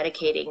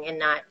self-medicating and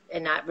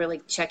not really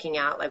checking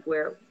out like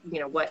where, you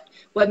know, what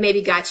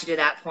maybe got you to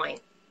that point.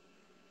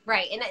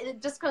 Right. And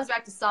it just comes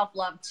back to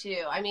self-love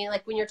too. I mean,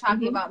 like when you're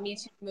talking about Me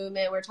Too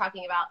movement, we're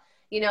talking about,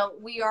 you know,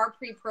 we are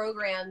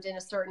pre-programmed in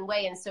a certain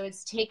way. And so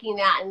it's taking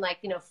that and like,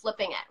 you know,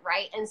 flipping it.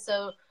 Right. And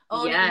so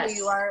owning who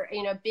you are,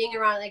 you know, being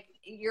around, like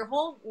your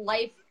whole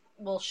life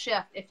will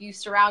shift if you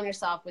surround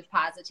yourself with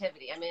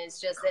positivity. I mean,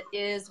 it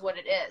is what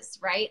it is.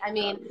 Right. I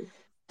mean,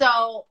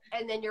 so,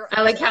 and then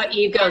I like how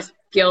Eve goes,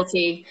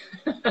 guilty.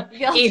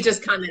 Eve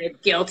just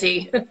commented,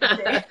 guilty.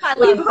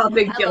 We've all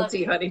been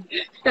guilty, honey.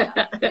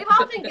 We've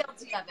all been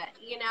guilty of it,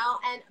 you know,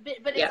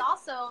 but it's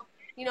also,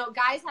 you know,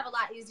 guys have a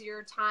lot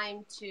easier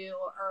time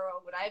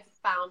or what I've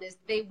found is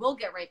they will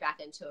get right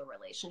back into a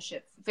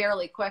relationship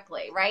fairly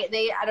quickly, right?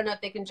 I don't know if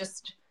they can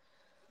just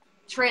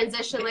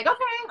transition like, okay,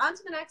 on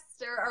to the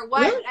next or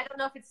what. I don't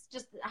know if it's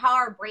just how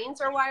our brains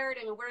are wired.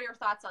 I mean, what are your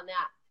thoughts on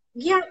that?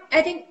 Yeah,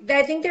 I think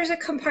there's a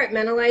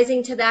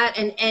compartmentalizing to that,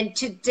 and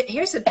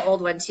here's an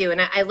old one too,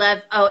 and I love.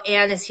 Oh,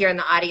 Anne is here in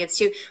the audience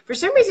too. For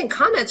some reason,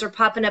 comments are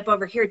popping up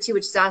over here too,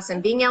 which is awesome.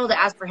 Being able to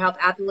ask for help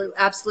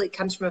absolutely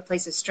comes from a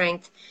place of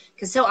strength,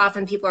 because so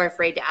often people are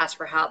afraid to ask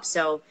for help.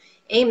 So,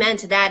 amen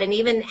to that, and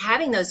even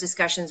having those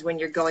discussions when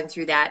you're going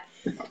through that,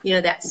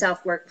 that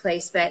self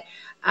workplace. But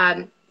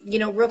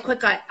real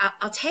quick,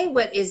 I'll tell you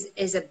what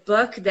is a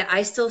book that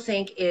I still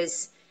think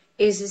is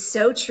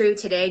so true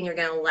today, and you're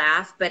going to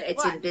laugh, but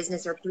it's What? in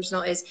business or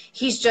personal, is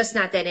He's Just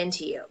Not That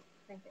Into You.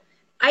 Thank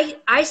you.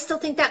 I still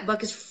think that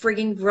book is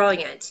frigging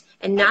brilliant,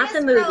 and It not is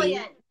the movie.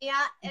 brilliant.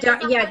 Yeah, it is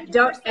Don't, yeah, 100%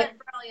 don't.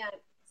 brilliant,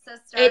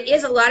 sister. It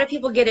is. A lot of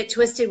people get it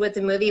twisted with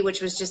the movie,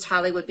 which was just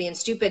Hollywood being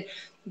stupid.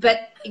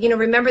 But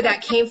remember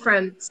that came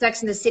from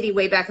Sex and the City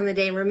way back in the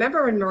day. And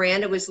remember when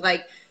Miranda was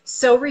like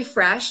so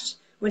refreshed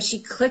when she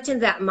clicked into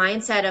that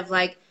mindset of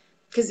like,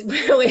 because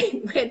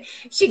really when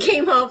she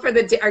came home for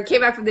or came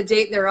back from the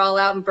date and they're all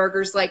out and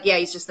Burger's like, yeah,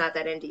 he's just not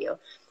that into you,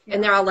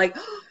 and they're all like,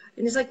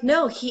 and he's like,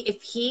 no,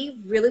 if he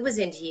really was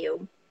into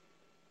you,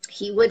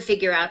 he would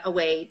figure out a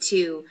way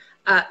to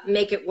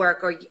make it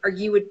work, or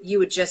you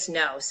would just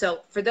know.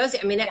 So for those,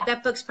 I mean,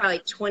 that book's probably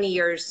 20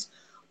 years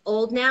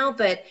old now,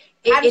 but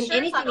I'm in sure it's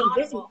anything on in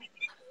business, Audible.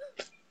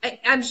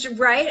 I'm sure,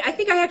 right? I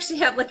think I actually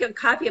have like a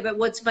copy of it.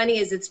 What's funny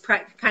is it's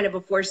kind of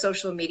before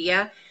social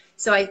media.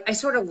 So I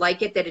sort of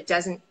like it that it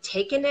doesn't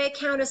take into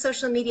account of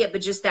social media,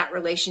 but just that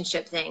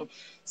relationship thing.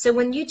 So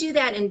when you do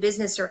that in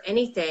business or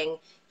anything,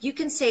 you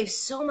can save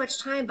so much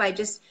time by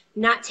just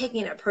not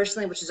taking it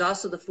personally, which is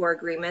also the 4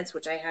 agreements,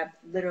 which I have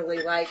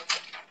literally I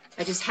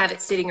just have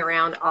it sitting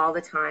around all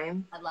the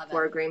time. I love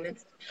 4 it.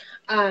 agreements.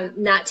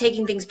 Not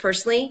taking things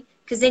personally,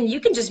 because then you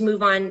can just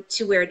move on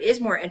to where it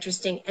is more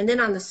interesting. And then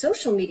on the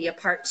social media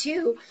part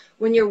too,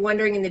 when you're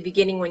wondering in the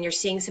beginning, when you're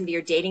seeing somebody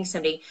or dating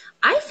somebody,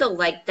 I feel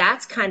like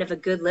that's kind of a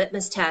good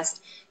litmus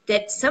test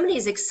that somebody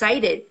is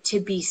excited to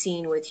be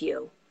seen with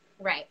you.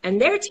 Right.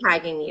 And they're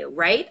tagging you,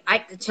 right?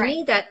 To Right.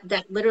 me,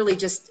 that literally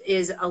just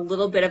is a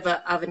little bit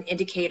of an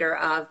indicator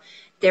of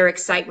their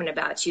excitement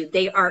about you.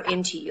 They are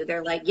into you.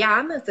 They're like, yeah,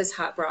 I'm with this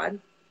hot broad,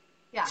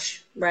 Yeah.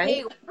 right?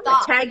 Hey, I'm gonna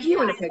stop. tag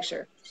you in Yeah. a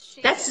picture.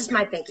 She That's is. just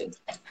my thinking.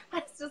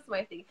 That's just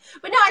my thing.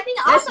 But no, I think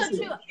That's also just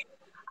me. too.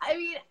 I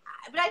mean,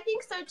 but I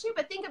think so too.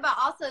 But think about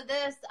also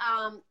this.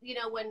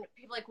 When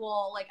people like,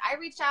 well, like I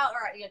reached out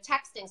or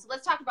texting. So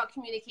let's talk about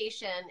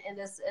communication in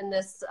this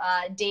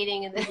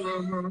dating in the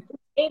Mm-hmm.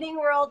 dating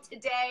world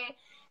today,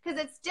 because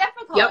it's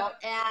difficult.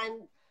 Yep.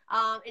 And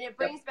it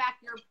brings back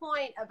your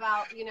point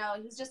about,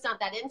 he's just not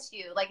that into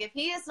you. Like if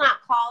he is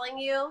not calling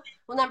you,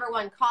 well, number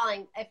one,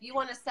 calling, if you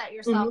want to set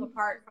yourself Mm-hmm.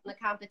 apart from the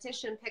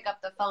competition, pick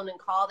up the phone and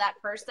call that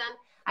person.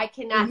 I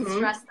cannot Mm-hmm.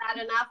 stress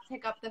that enough.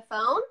 Pick up the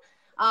phone.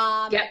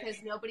 Yep.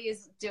 Because nobody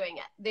is doing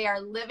it. They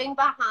are living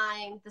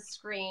behind the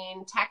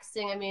screen,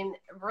 texting. I mean,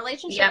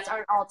 relationships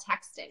aren't all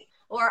texting.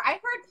 Or I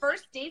heard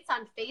first dates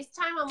on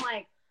FaceTime. I'm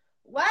like,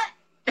 what?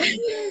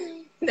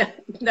 No,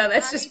 that's What are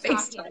just you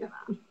talking FaceTime.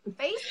 about?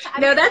 FaceTime.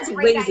 No, It's that's a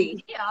great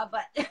lazy, idea,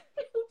 but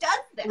who does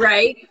that?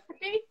 right?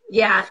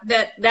 Yeah,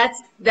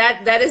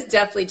 that is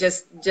definitely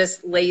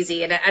just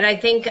lazy, and I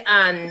think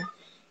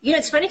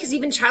it's funny because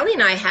even Charlie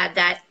and I had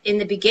that in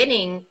the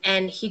beginning,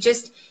 and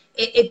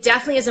it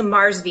definitely is a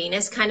Mars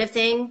Venus kind of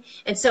thing,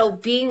 and so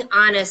being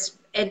honest.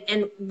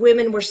 And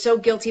women were so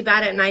guilty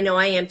about it, and I know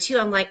I am too.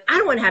 I'm like, I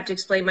don't want to have to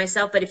explain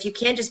myself, but if you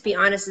can just be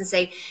honest and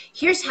say,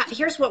 here's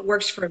what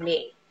works for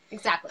me.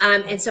 Exactly.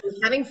 And so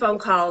having phone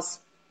calls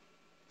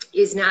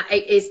is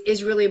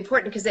really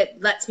important because it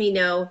lets me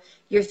know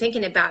you're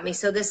thinking about me.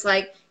 So this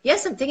like,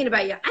 yes, I'm thinking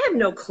about you. I have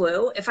no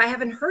clue if I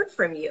haven't heard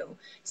from you.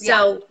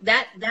 So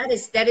that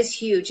is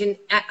huge. And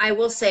I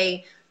will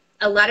say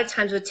a lot of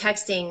times with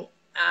texting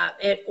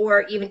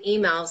or even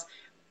emails,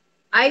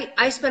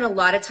 I spend a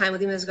lot of time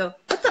with emails go,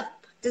 what the f-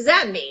 does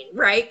that mean?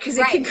 Right? Because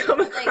it can come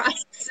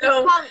across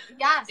so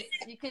yes,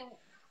 you can.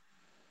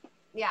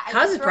 Yeah, and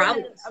causes throw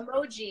problems. an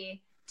emoji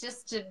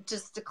just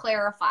to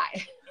clarify.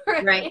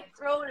 Right.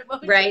 Throw an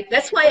emoji. Right.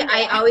 That's why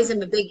I always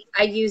am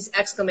I use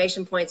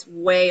exclamation points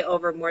way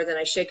over more than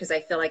I should because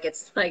I feel like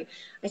it's like,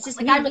 it's just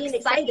like me I'm being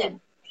excited.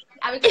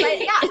 I'm excited.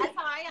 Yeah, that's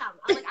how I am.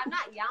 I'm like, I'm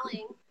not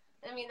yelling.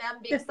 I mean,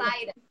 I'm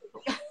excited.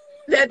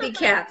 That'd be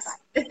caps.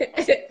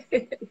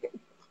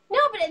 No,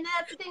 but and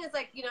that's the thing is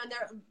like,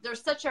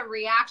 there's such a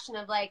reaction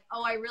of like,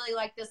 oh, I really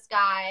like this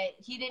guy.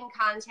 He didn't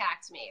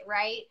contact me,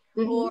 right?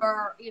 Mm-hmm.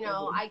 Or,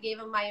 I gave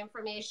him my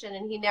information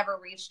and he never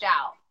reached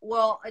out.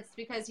 Well, it's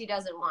because he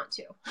doesn't want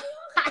to.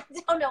 I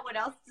don't know what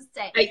else to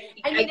say.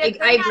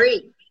 I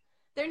agree.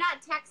 They're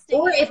not texting.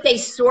 Or if they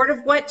sort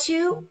of want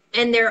to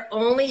and they're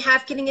only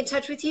half getting in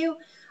touch with you,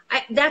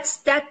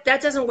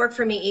 that doesn't work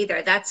for me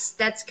either. That's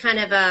kind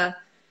of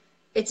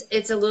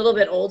it's a little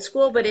bit old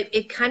school, but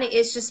it kind of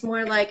is just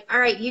more like, all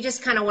right, you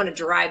just kind of want to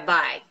drive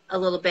by a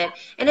little bit.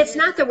 And it's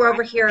not that we're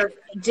over here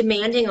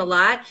demanding a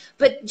lot,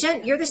 but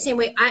Jen, you're the same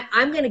way.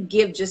 I'm going to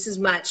give just as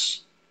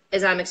much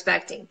as I'm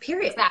expecting,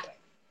 period. Exactly.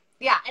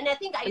 Yeah, and I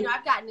think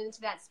I've gotten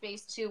into that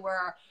space too,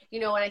 where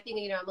and I think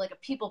I'm like a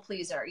people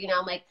pleaser.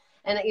 I'm like,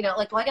 and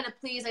like, well, I gotta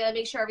please, I gotta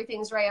make sure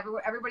everything's right.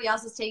 Everybody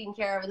else is taken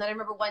care of. And then I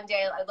remember one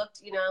day I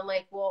looked, I'm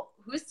like, well,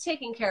 who's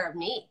taking care of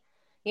me?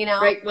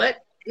 Right. What? Like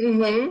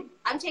Mm-hmm.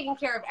 I'm taking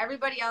care of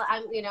everybody else.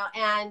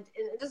 And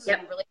this is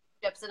in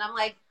relationships, and I'm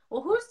like,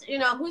 well,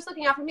 who's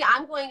looking out for me?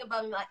 I'm going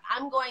above, like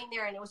I'm going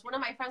there. And it was one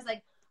of my friends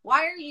like,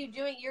 why are you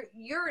doing?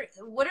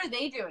 What are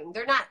they doing?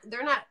 They're not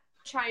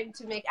trying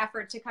to make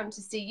effort to come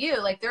to see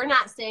you. Like they're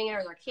not staying in,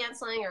 or they're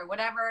canceling, or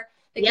whatever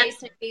the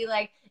case may be.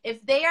 Like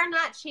if they are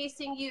not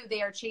chasing you,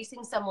 they are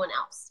chasing someone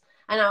else.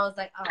 And I was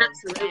like, oh,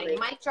 absolutely. Dang,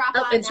 mic drop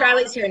Oh, on and now.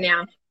 Charlie's here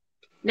now.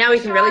 Now we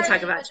can really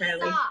talk about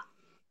Charlie. Stop.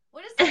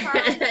 What is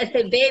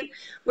Charlie? Babe,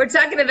 we're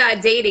talking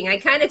about dating. I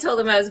kind of told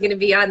him I was going to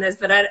be on this,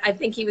 but I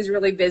think he was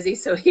really busy,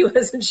 so he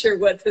wasn't sure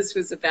what this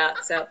was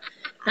about. So,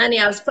 honey,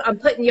 I'm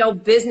putting your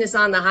business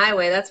on the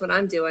highway. That's what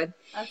I'm doing.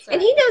 That's right.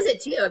 And he knows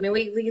it too. I mean,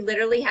 we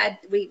literally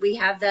we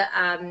have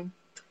the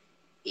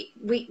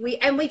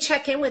we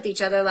check in with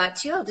each other a lot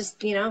too.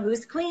 Just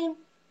who's the queen?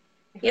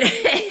 And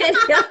he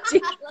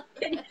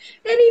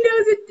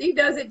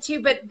knows it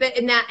too. But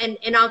in that,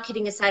 and all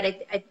kidding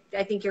aside,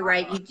 I think you're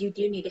right. You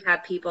do need to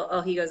have people.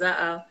 Oh, he goes,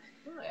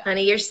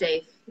 honey, you're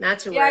safe. Not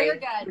to worry. Yeah, you're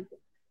good.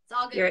 It's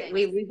all good.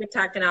 We've been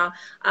talking all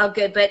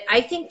good. But I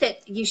think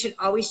that you should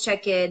always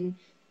check in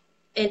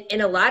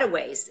a lot of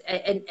ways,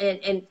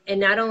 and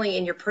not only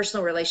in your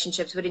personal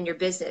relationships, but in your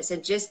business,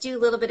 and just do a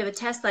little bit of a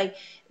test. Like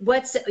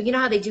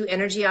how they do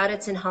energy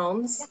audits in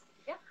homes.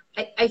 Yeah.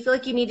 I feel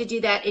like you need to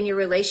do that in your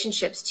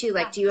relationships too.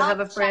 Like, do you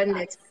have a friend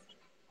that's,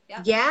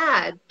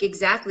 yeah,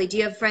 exactly. Do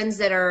you have friends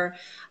that are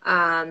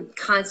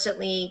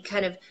constantly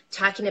kind of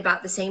talking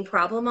about the same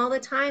problem all the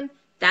time?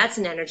 That's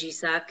an energy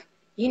suck.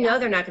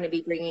 They're not going to be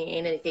bringing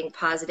in anything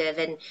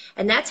positive.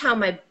 And that's how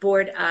my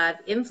board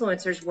of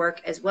influencers work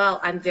as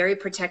well. I'm very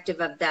protective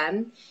of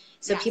them.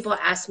 So people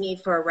ask me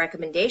for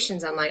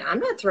recommendations. I'm like, I'm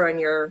not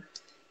throwing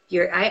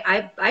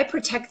I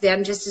protect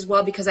them just as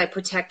well, because I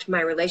protect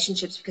my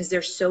relationships, because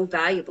they're so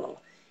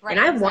valuable. Right, and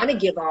I want to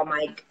give all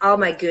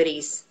my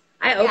goodies.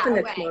 I open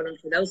the kimono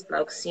for those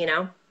folks, Yeah.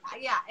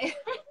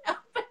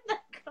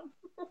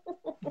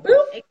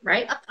 Boop,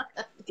 right?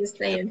 Just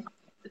saying.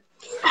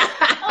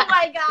 Oh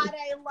my God,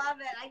 I love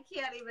it. I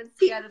can't even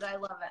stand it. I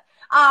love it.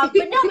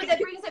 But that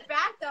brings it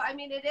back though. I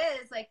mean, it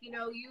is like,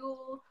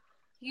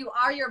 you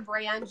are your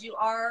brand, you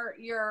are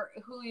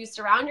who you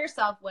surround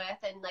yourself with,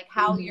 and like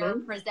how you're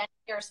presenting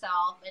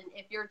yourself. And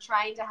if you're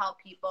trying to help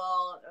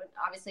people,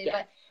 obviously,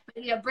 but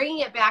bringing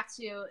it back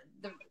to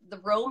the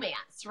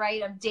romance,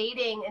 right, of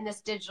dating in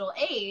this digital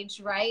age,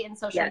 right, and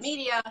social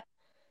media.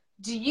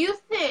 Do you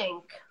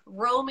think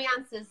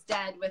romance is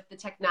dead with the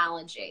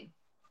technology?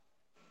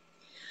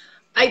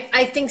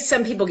 I think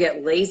some people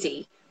get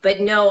lazy,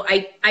 but no,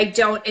 I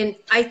don't. And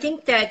I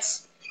think that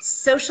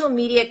social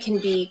media can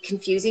be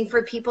confusing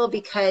for people,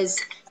 because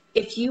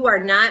if you're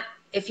not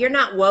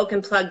woke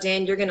and plugged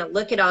in, you're going to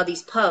look at all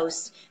these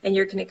posts and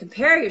you're going to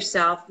compare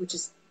yourself, which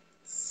is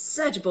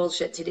such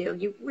bullshit to do.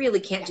 You really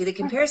can't do the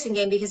comparison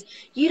game, because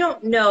you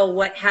don't know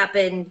what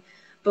happened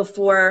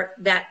before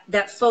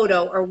that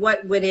photo, or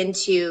what went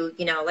into,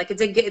 like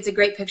it's a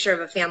great picture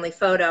of a family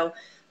photo.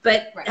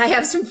 But I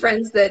have some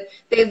friends that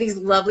they have these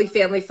lovely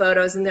family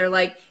photos, and they're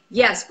like,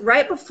 yes,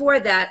 right before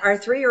that, our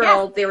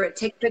 3-year-old, they were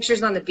taking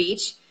pictures on the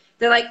beach.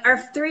 They're like, our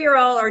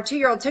 3-year-old or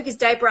 2-year-old took his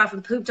diaper off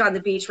and pooped on the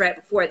beach right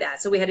before that.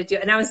 So we had to do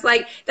it. And I was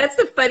like, that's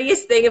the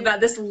funniest thing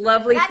about this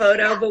lovely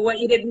photo, but what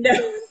you didn't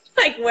know,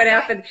 like what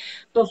happened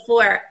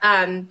before.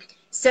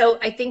 So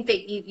I think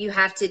that you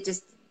have to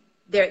just,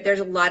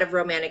 there's a lot of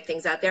romantic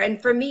things out there. And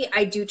for me,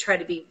 I do try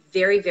to be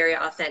very, very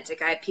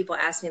authentic. I have people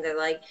ask me, they're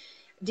like,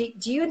 do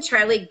you and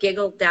Charlie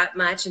giggle that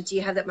much? And do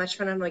you have that much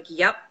fun? I'm like,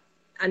 yep.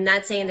 I'm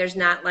not saying there's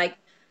not. Like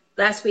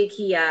last week,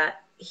 I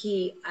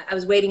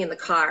was waiting in the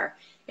car,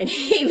 and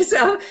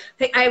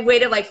I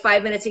waited like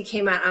 5 minutes. He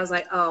came out. I was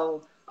like,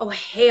 oh,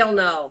 hell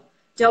no.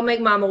 Don't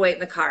make mama wait in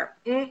the car.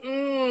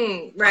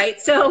 Right?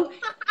 So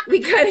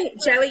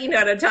Charlie, you know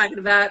what I'm talking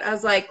about. I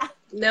was like,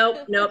 nope.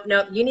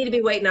 You need to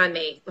be waiting on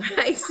me.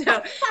 Right?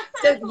 So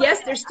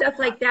yes, there's stuff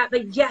like that.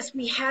 But yes,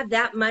 we had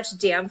that much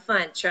damn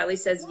fun. Charlie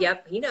says,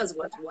 yep, he knows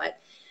what's what.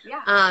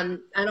 Yeah. I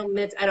don't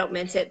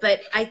mince it.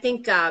 But I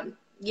think,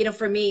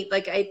 for me,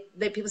 like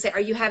people say, are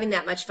you having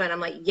that much fun? I'm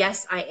like,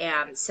 yes, I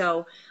am.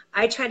 So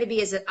I try to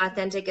be as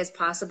authentic as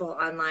possible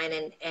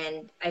online,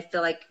 and I feel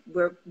like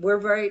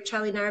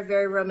Charlie and I are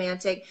very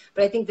romantic,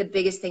 but I think the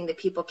biggest thing that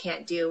people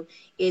can't do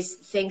is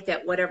think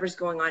that whatever's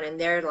going on in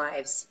their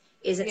lives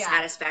isn't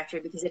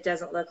satisfactory because it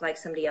doesn't look like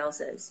somebody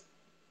else's.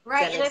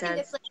 Right. And I think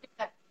it's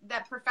like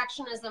that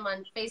perfectionism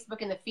on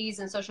Facebook and the feeds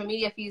and social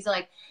media feeds,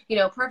 like,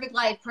 perfect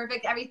life,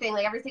 perfect everything,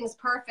 like everything's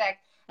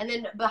perfect. And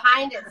then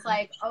behind it's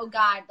like, oh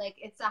God, like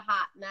it's a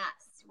hot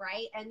mess.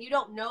 Right. And you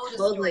don't know the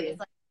story. It's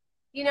like,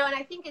 and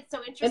I think it's so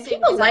interesting.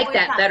 And people like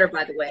that better,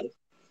 by the way.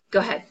 Go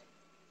ahead.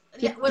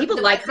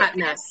 People like hot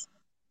mess.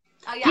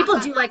 Oh yeah, People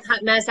do like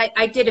hot mess.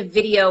 I did a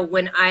video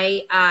when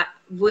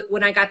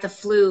when I got the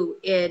flu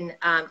in,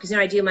 because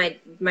I do my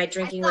I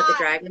Drinking with the saw.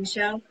 Dragon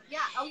show, Yeah.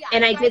 Oh yeah.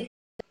 and You I guys. did.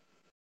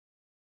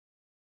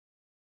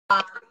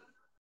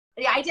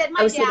 Yeah, I did. I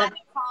My was saying dad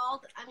that.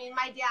 called. I mean,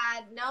 my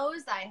dad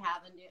knows I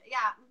have a new.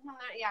 Yeah.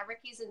 Yeah.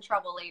 Ricky's in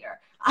trouble later.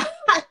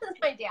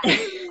 My dad.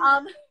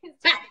 Um.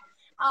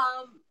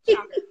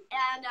 Shocker.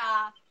 And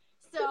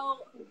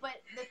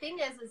but the thing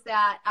is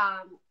that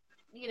I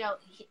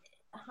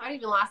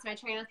even lost my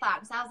train of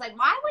thought because I was like,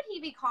 why would he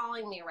be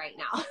calling me right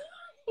now?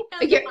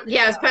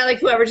 Yeah, it's probably like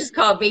whoever just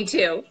called me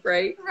too,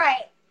 right?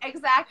 Right,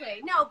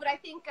 exactly. No, but I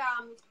think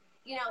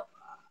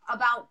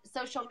about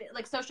social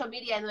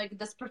media and like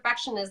this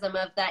perfectionism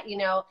of that,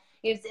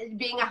 it's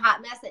being a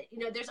hot mess.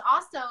 There's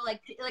also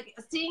like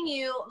seeing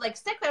you like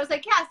sick. I was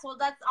like, yes, well,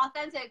 that's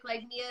authentic.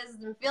 Like Mia's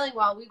been feeling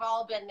well. We've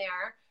all been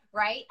there,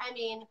 right? I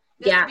mean,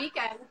 this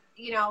weekend,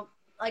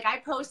 like I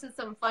posted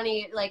some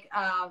funny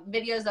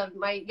videos of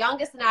my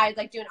youngest and I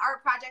like doing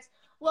art projects.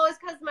 Well, it's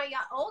because my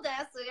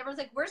oldest, everyone's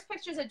like, where's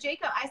pictures of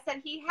Jacob? I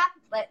said he had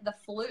the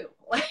flu.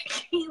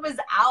 Like he was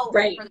out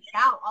Right. for the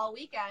count all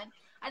weekend.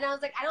 And I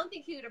was like, I don't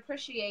think he would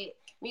appreciate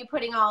me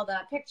putting all the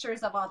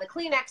pictures of all the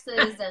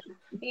Kleenexes. And,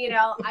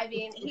 I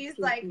mean, he's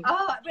like,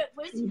 oh, but it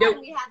was fun.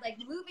 We had like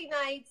movie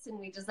nights and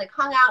we just like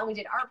hung out and we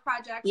did art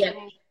projects. Yeah, I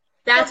mean,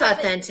 that's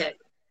authentic.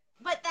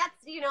 But that's,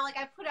 like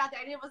I put out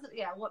there, and it wasn't,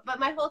 but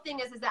my whole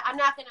thing is that I'm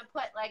not going to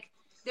put like,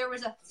 there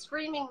was a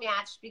screaming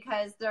match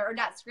because or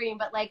not scream,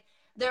 but like,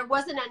 there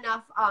wasn't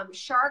enough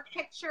shark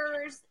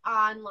pictures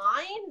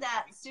online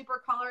that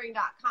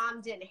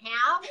supercoloring.com didn't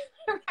have,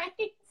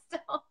 right? So,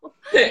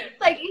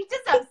 like, he's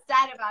just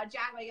upset about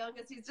Jack, my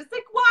youngest. He's just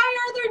like, why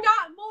are there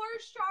not more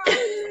sharks?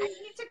 I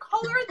need to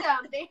color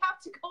them. They have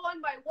to go on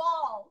my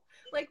wall.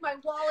 Like, my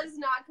wall is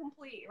not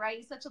complete, right?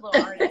 He's such a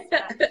little artist.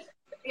 But,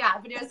 yeah,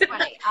 but it was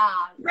funny.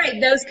 Right,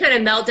 those kind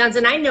of meltdowns.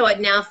 And I know it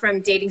now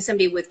from dating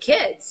somebody with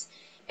kids.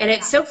 And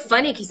it's so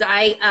funny because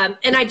I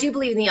do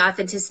believe in the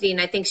authenticity.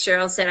 And I think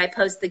Cheryl said I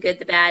post the good,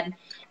 the bad,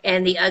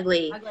 and the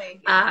ugly.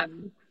 Yeah.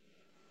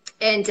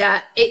 And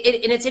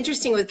it's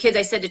interesting with kids.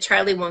 I said to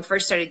Charlie when we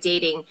first started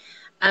dating,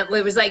 it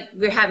was like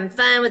we were having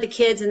fun with the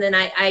kids. And then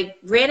I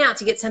ran out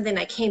to get something. And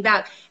I came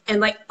back and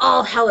like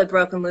all hell had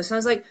broken loose. And I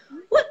was like,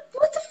 what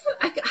the fuck?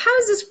 How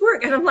does this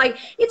work? And I'm like,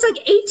 it's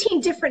like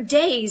 18 different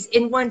days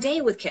in one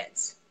day with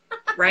kids.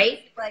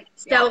 Right.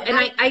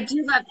 I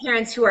do love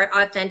parents who are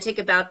authentic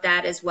about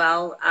that as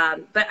well.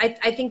 But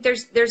I think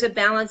there's a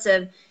balance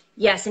of,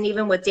 yes. And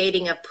even with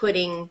dating, of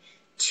putting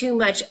too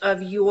much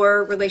of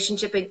your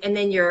relationship and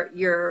then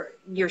your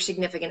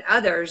significant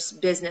other's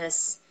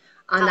business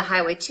on the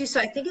highway too. So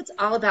I think it's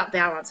all about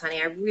balance,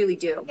 honey. I really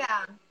do.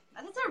 Yeah.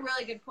 That's a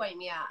really good point,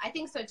 Mia. I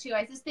think so too.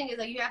 I just think is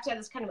like you have to have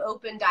this kind of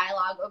open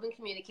dialogue, open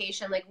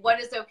communication, like what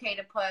is okay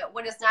to put,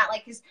 what is not,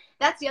 like, because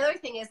that's the other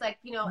thing is like,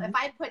 if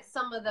I put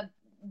some of the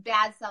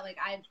bad stuff, like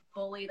I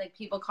bully, like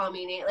people call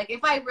me, like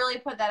if I really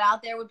put that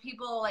out there, would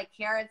people like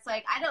care? It's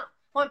like, I don't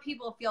want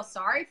people to feel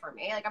sorry for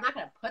me. Like I'm not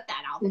going to put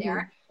that out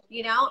there,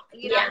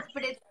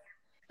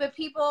 but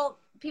people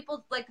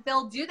like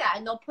they'll do that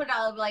and they'll put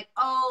out like,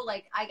 oh,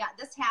 like I got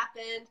this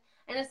happened.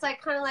 And it's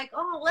like kind of like,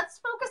 oh, let's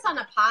focus on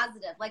a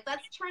positive. Like,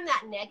 let's turn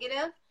that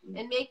negative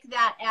and make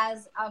that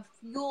as a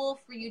fuel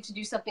for you to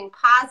do something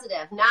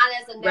positive, not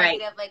as a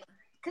negative. Right. Like,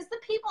 because the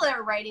people that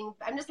are writing,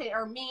 I'm just saying,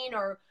 are mean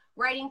or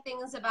writing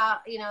things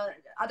about,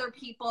 other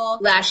people.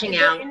 Lashing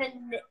out. And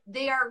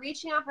they are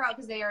reaching out for help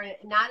because they are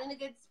not in a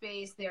good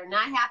space. They are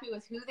not happy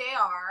with who they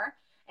are.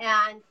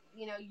 And,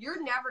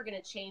 you're never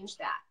going to change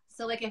that.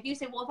 So, like, if you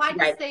say, well, if I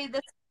just say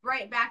this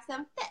right back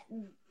to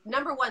them,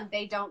 number one,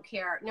 they don't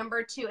care.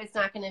 Number two, it's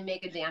not going to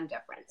make a damn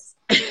difference.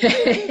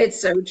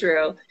 It's so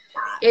true.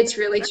 It's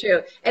really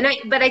true. And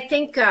I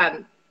think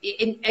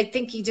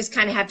you just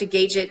kind of have to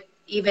gauge it.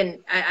 Even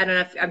I don't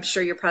know if I'm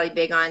sure you're probably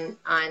big on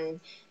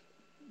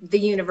the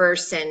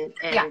universe and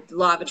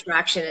law of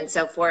attraction and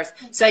so forth.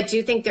 So I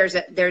do think there's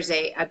a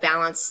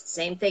balance.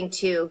 Same thing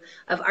too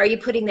of, are you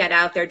putting that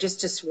out there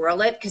just to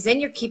swirl it? Because then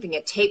you're keeping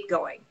a tape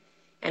going.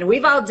 And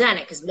we've all done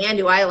it. Because man,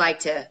 do I like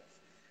to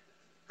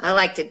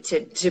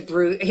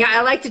brew. Yeah,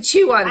 I like to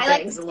chew on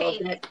things a little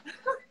bit.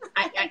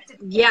 I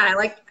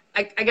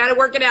got to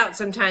work it out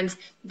sometimes.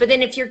 But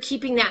then if you're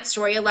keeping that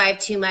story alive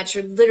too much,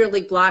 you're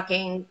literally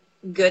blocking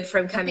good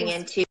from coming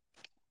into.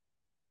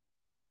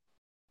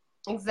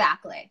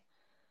 Exactly.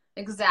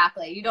 You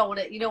don't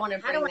want to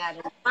bring that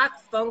in. Block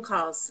phone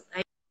calls.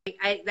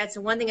 That's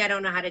the one thing I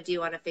don't know how to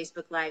do on a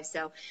Facebook Live.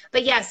 So,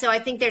 but yeah, so I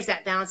think there's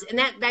that balance, and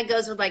that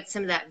goes with like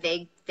some of that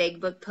vague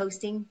book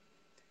posting.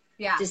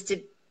 Yeah. Just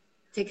to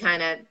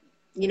kind of,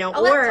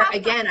 or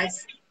again,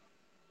 let's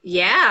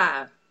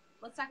talk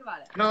about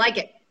it. I don't like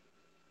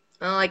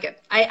it.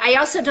 I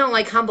also don't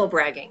like humble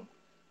bragging.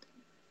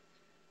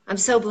 I'm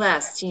so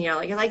blessed,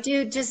 you're like,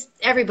 dude, just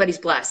everybody's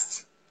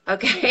blessed.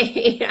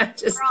 Okay.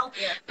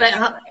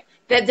 But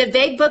the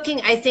vague booking,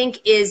 I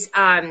think, is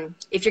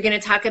if you're going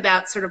to talk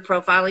about sort of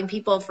profiling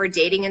people for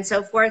dating and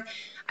so forth.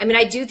 I mean,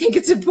 I do think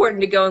it's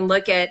important to go and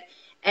look at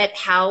at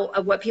how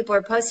what people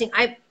are posting.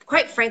 I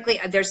quite frankly,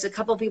 there's a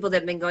couple people that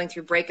have been going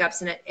through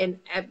breakups, and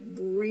I'm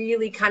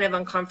really kind of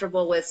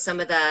uncomfortable with some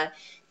of the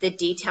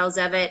details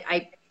of it.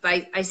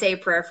 I say a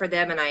prayer for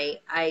them, and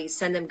I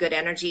send them good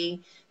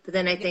energy. But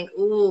then I think,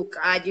 oh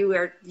God,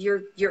 you're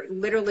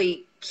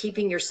literally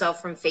keeping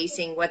yourself from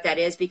facing what that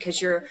is,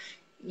 because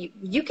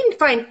you can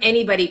find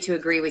anybody to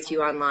agree with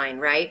you online,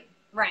 right?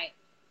 Right.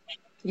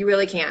 You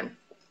really can.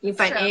 You can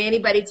find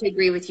anybody to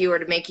agree with you or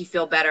to make you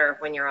feel better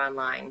when you're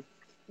online.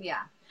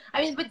 Yeah.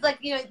 I mean, but like,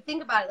 you know,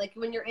 think about it, like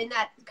when you're in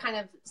that kind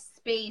of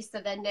space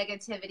of that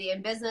negativity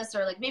in business,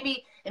 or like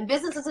maybe in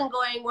business isn't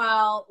going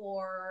well,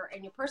 or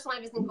in your personal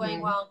life isn't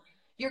going well,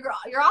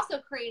 you're also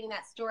creating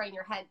that story in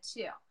your head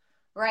too,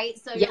 right?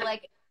 So you're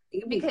like,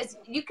 because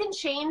you can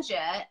change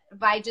it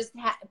by just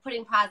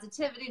putting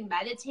positivity,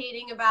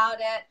 meditating about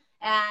it.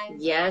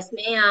 And yes,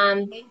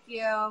 ma'am. Thank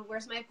you.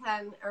 Where's my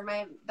pen or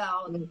my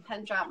bell?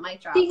 Pen drop, mic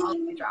drop, all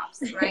three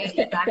drops, right?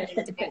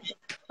 Exactly.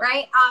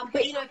 Right.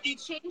 But you know, if you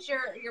change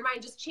your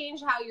mind, just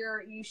change how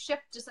you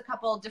shift just a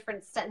couple of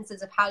different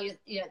sentences of how you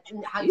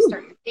how you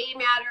start your day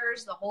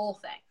matters, the whole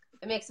thing.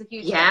 It makes a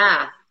huge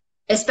difference.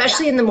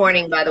 Especially in the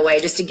morning, by the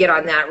way, just to get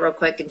on that real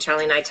quick. And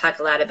Charlie and I talk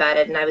a lot about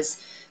it, and I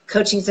was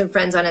coaching some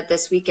friends on it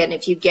this weekend.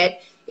 If you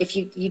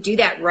do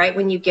that right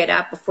when you get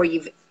up, before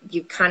you've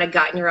kind of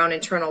gotten your own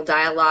internal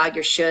dialogue,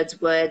 your shoulds,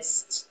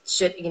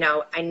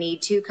 woulds, I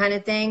need to kind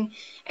of thing,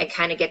 and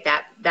kind of get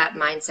that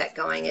mindset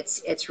going.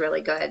 It's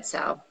really good.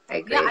 So I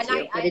agree with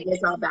you. But it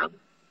is all about.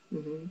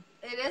 Mm-hmm.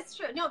 It is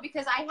true. No,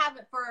 because I have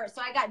it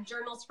so I got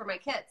journals for my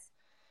kids.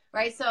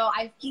 Right, so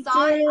I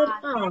saw it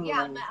on,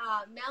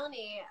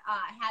 Melanie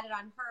had it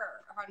on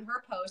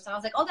her post, and I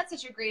was like, oh, that's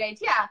such a great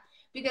idea,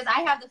 because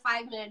I have the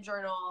 5-minute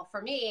journal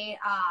for me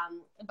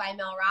by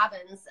Mel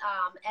Robbins,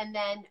 and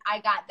then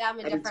I got them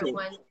a different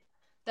one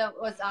that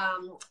was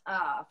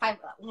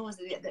what was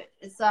it?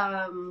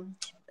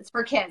 It's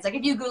for kids. Like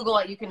if you Google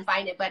it, you can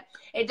find it, but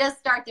it does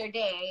start their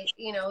day,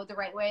 the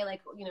right way.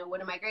 Like,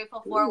 what am I grateful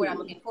for? What I'm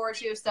looking forward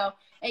to. So,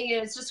 and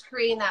it's just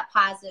creating that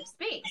positive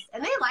space,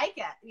 and they like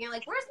it.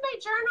 Like, where's my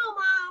journal,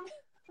 Mom?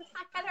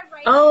 I gotta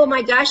write. Oh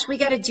my gosh, we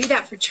got to do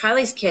that for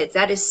Charlie's kids.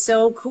 That is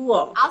so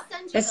cool. I'll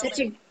send you. That's such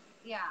link.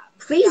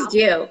 Please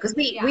do, because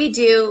we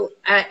do,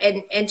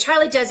 and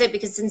Charlie does it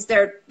because since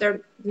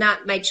they're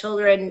not my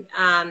children,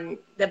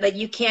 but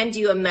you can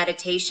do a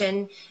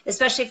meditation,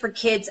 especially for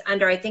kids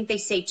under, I think they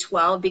say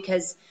 12,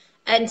 because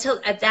until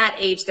at that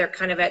age they're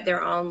kind of at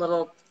their own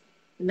little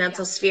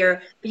mental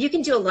sphere. But you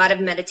can do a lot of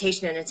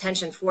meditation and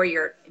attention for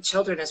your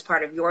children as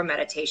part of your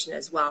meditation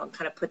as well, and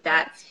kind of put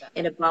that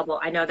in a bubble.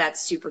 I know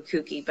that's super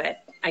kooky,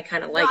 but I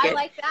kind of like it. I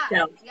like that.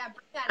 So,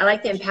 I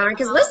like the empowering,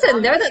 because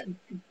listen,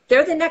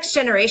 they're the next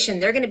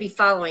generation. They're going to be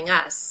following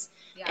us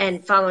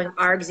and following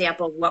our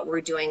example of what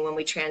we're doing when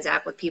we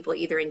transact with people,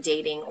 either in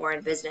dating or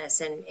in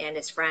business and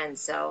as friends.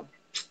 So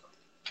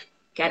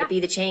got to be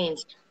the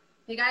change.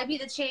 You got to be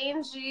the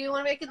change you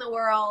want to make in the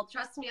world.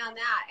 Trust me on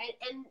that.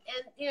 And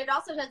it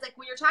also sounds like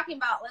when you're talking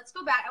about, let's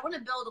go back. I want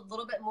to build a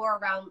little bit more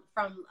around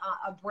from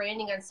a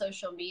branding on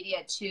social media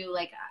to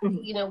like,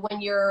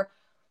 when you're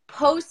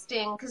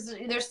posting, because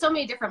there's so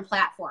many different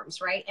platforms,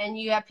 right? And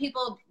you have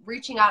people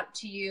reaching out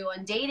to you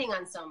and dating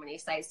on so many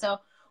sites. So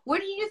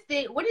what do you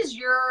think, what is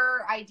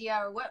your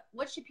idea, or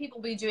what should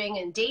people be doing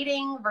in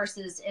dating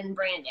versus in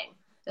branding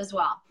as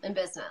well in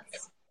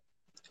business?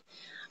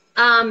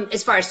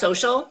 As far as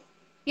social?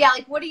 Yeah,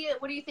 like what do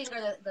you think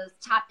are the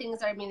top things?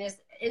 I mean, is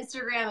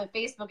Instagram and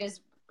Facebook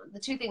is the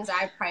two things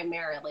I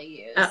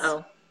primarily use.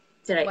 Uh-oh.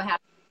 What happened?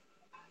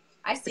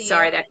 I see.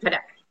 Sorry, that cut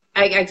out.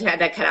 I had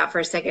that cut out for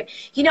a second.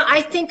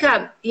 I think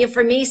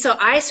for me, so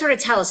I sort of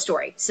tell a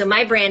story. So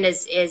my brand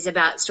is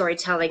about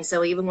storytelling.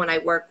 So even when I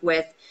work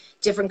with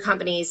different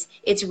companies,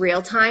 it's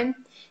real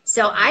time.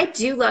 So I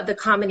do love the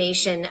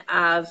combination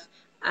of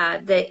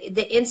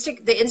the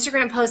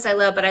Instagram posts I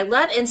love, but I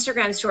love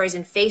Instagram stories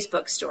and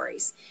Facebook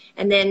stories.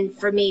 And then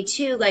for me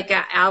too, like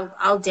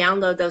I'll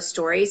download those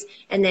stories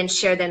and then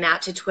share them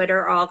out to Twitter,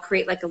 or I'll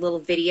create like a little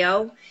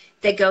video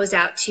that goes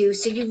out too.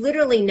 So you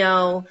literally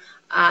know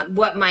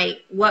what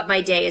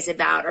my day is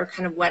about, or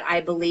kind of what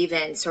I believe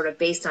in, sort of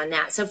based on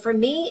that. So for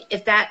me,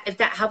 if that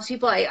helps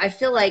people, I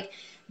feel like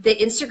the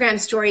Instagram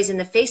stories and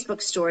the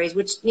Facebook stories,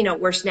 which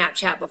were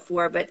Snapchat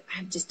before, but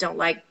I just don't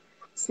like.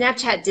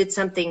 Snapchat did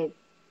something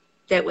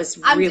that was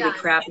really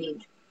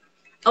crappy.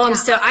 Oh,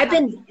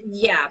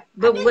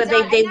 but what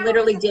they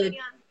literally did.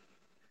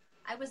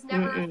 I was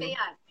never a fan.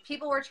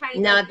 People were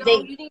trying to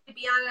you need to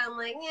be on it. I'm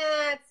like,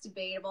 yeah, it's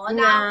debatable.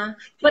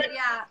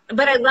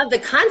 But I love the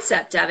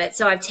concept of it.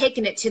 So I've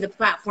taken it to the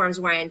platforms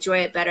where I enjoy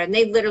it better. And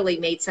they literally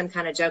made some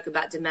kind of joke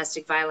about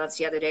domestic violence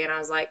the other day. And I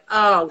was like,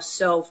 oh,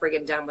 so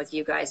friggin' done with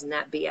you guys and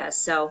that BS.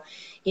 So,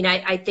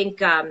 I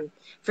think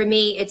for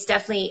me, it's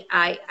definitely,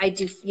 I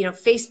do,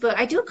 Facebook,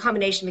 I do a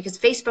combination, because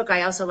Facebook,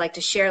 I also like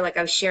to share, like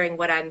I was sharing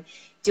what I'm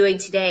doing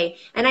today.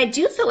 And I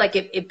do feel like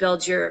it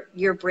builds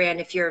your brand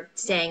if you're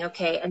saying,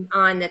 okay,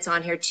 and that's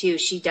on here too.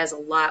 She does a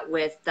lot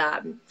with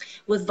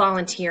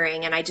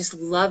volunteering, and I just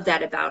love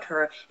that about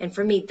her. And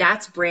for me,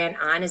 that's brand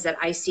on, is that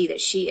I see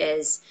that she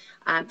is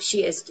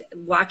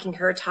walking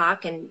her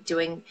talk and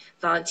doing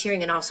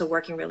volunteering and also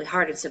working really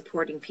hard and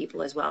supporting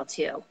people as well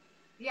too.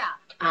 Yeah.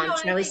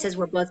 Charlie says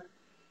we're both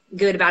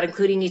good about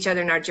including each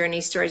other in our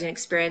journey, stories, and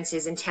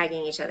experiences, and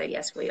tagging each other.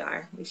 Yes, we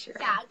are. We sure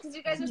are. Yeah, because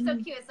you guys are so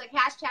cute. It's like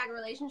hashtag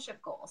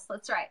relationship goals.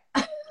 That's right.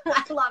 I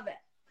love it.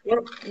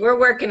 We're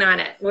working on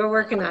it. We're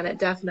working on it,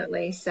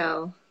 definitely.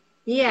 So,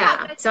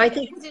 yeah. So I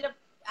think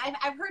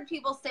I've heard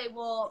people say,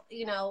 well,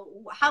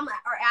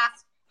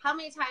 ask how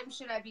many times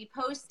should I be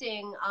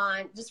posting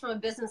on, just from a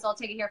business? I'll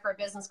take it here for a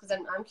business because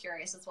I'm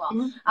curious as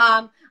well.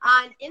 On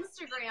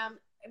Instagram.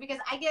 Because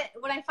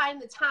when I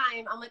find the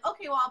time, I'm like,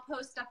 okay, well, I'll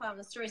post stuff on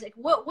the stories. Like,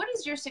 what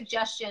is your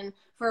suggestion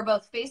for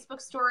both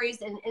Facebook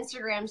stories and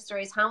Instagram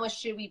stories? How much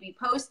should we be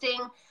posting?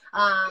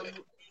 Or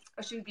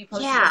should we be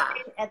posting? Yeah.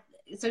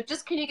 So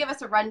just, can you give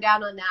us a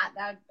rundown on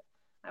that?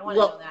 I want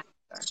to know that.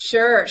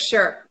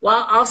 Sure.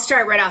 Well, I'll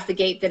start right off the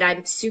gate that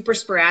I'm super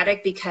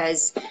sporadic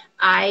because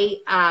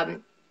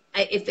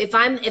if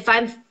I'm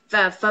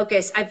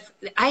focus,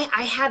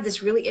 I have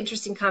this really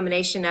interesting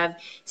combination of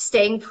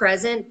staying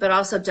present but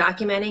also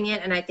documenting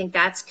it, and I think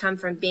that's come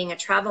from being a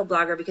travel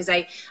blogger, because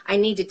I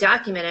need to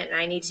document it and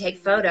I need to take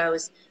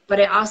photos, but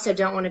I also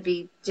don't want to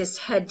be just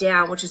head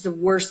down, which is the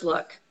worst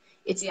look.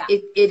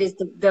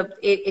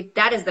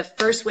 That is the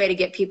first way to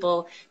get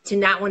people to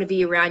not want to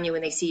be around you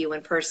when they see you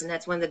in person.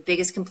 That's one of the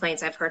biggest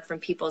complaints I've heard from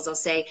people, is they'll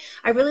say,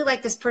 I really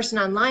like this person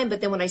online,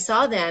 but then when I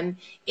saw them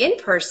in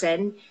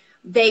person,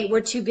 they were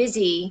too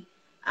busy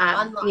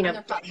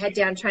head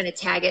down trying to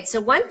tag it.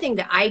 So one thing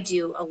that I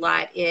do a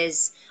lot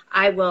is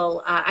first of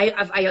all, I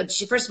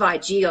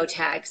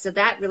geotag. So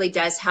that really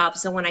does help.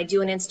 So when I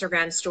do an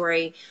Instagram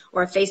story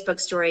or a Facebook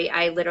story,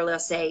 I literally will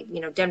say,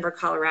 Denver,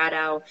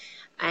 Colorado,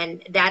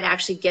 and that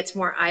actually gets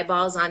more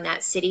eyeballs on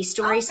that city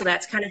story. Okay. So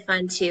that's kind of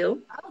fun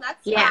too. Oh,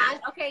 that's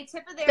fun. Okay,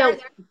 tip of there's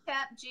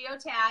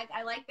geotag.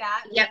 I like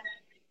that. Yep.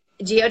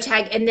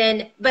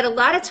 Geotag, but a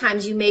lot of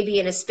times you may be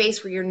in a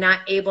space where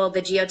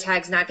the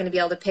geotag's not going to be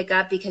able to pick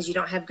up because you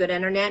don't have good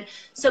internet.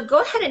 So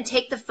go ahead and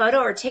take the photo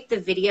or take the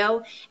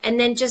video and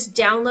then just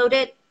download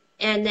it,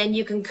 and then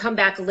you can come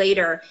back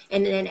later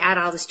and then add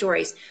all the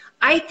stories.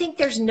 I think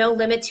there's no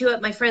limit to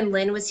it. My friend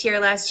Lynn was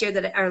here last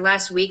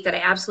week that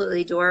I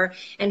absolutely adore,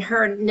 and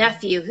her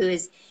nephew, who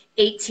is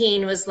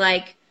 18, was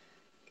like,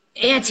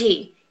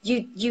 Auntie,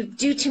 you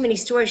do too many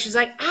stories. She's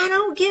like, I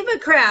don't give a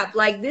crap.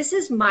 Like, this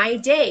is my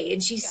day.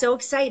 And she's so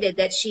excited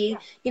that she'll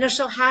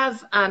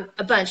have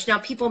a bunch. Now,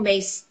 people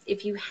may,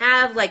 if you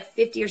have like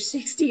 50 or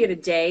 60 in a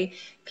day,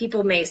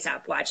 people may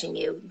stop watching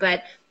you.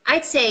 But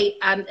I'd say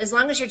as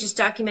long as you're just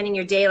documenting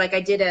your day, like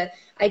I did an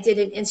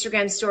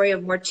Instagram story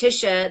of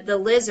Morticia, the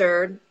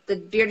lizard, the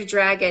bearded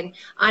dragon,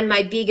 on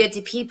my Be Good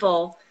to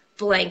People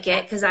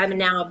blanket, because I'm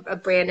now a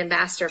brand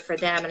ambassador for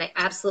them, and I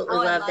absolutely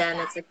love them.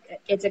 That.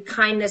 It's a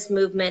kindness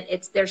movement.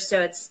 They're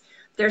so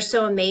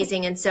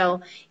amazing, and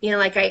so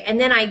and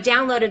then I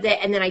downloaded it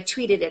and then I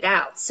tweeted it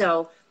out.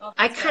 So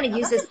I kind of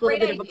use this little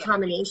bit of a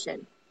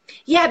combination.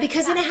 Yeah,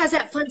 because then it has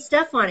that fun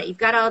stuff on it. You've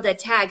got all the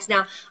tags.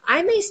 Now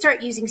I may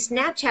start using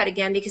Snapchat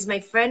again, because my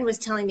friend was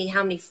telling me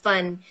how many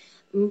fun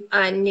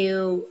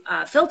new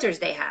filters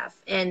they have,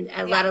 and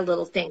a lot of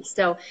little things.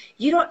 So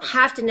you don't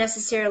have to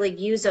necessarily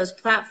use those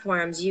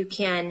platforms. You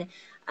can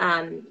do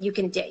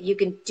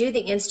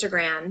the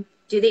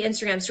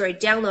Instagram story,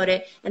 download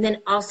it, and then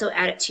also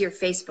add it to your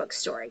Facebook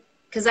story,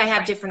 because I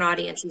have different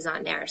audiences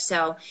on there.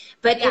 So,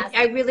 but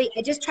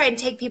I just try and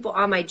take people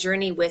on my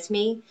journey with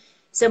me.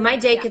 So my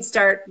day could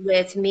start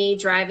with me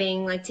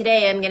driving. Like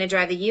today, I'm going to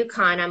drive the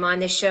Yukon. I'm on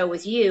this show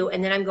with you,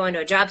 and then I'm going to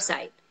a job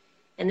site.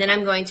 And then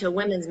I'm going to a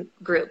women's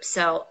group.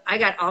 So I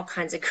got all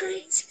kinds of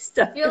crazy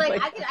stuff. You're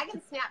like, I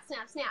can snap,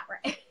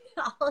 right?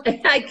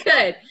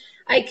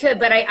 I could,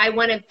 but I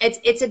want to,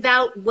 it's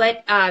about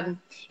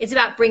it's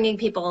about bringing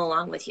people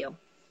along with you.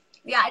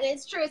 Yeah. And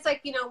it's true. It's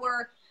like,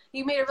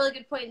 you made a really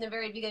good point in the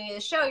very beginning of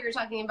the show. You were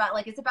talking about,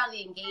 like, it's about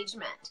the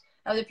engagement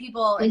of the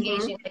people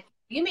engaging. Like,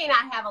 you may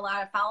not have a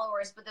lot of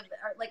followers, but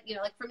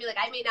for me, like,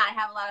 I may not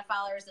have a lot of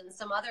followers, and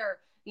some other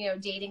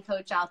dating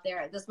coach out there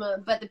at this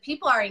moment, but the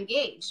people are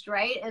engaged,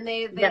 right? And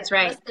they That's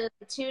right. listen,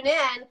 tune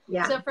in.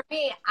 Yeah. So for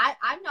me,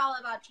 I'm all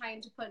about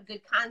trying to put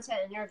good content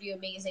and interview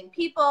amazing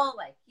people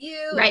like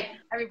you, right, and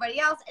everybody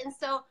else. And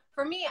so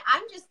for me,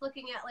 I'm just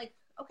looking at, like,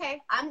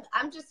 okay, I'm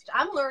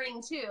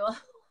learning too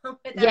with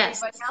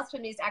everybody else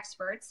from these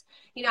experts.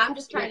 I'm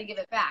just trying to give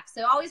it back.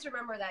 So always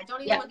remember that.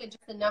 Don't even look at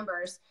just the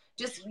numbers.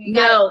 Just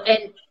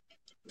and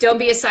don't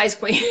be a size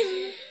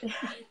queen.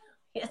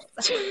 Yes.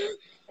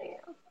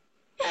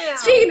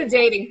 Speaking of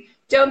dating,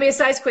 Don't be a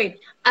size queen.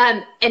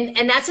 And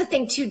that's the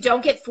thing too.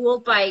 Don't get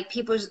fooled by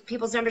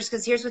people's numbers,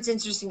 because here's what's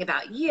interesting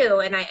about you.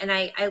 And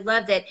I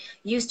love that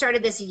you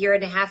started this a year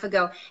and a half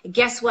ago.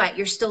 Guess what?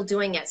 You're still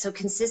doing it. So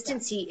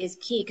consistency is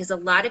key, because a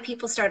lot of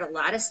people start a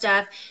lot of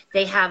stuff.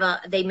 They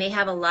may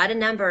have a lot of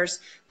numbers,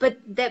 but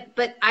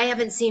I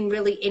haven't seen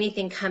really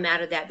anything come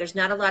out of that. There's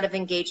not a lot of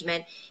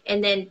engagement.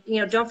 And then,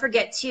 don't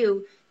forget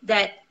too,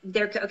 that so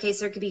there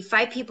could be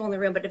 5 people in the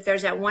room, but if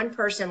there's that one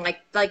person,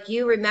 like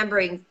you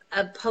remembering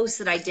a post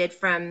that I did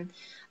from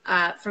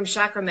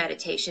chakra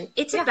meditation,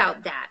 it's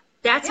about that.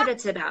 That's what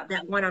it's about,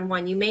 that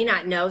one-on-one. You may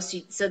not know,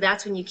 so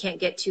that's when you can't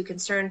get too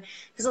concerned,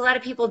 because a lot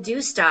of people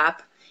do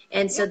stop.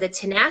 And so the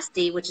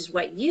tenacity, which is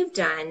what you've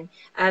done,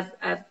 of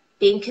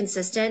being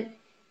consistent,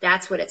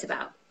 that's what it's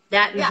about.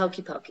 That and the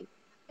hokey pokey.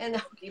 And the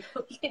hokey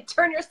pokey.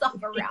 Turn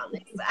yourself around,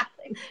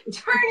 exactly.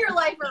 Turn your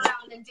life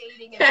around in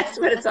dating. That's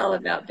what it's all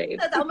about, babe.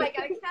 Oh my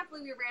God, I can't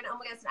believe we ran. Oh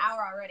my God, it's an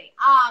hour already.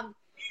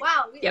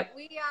 Wow,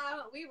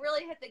 we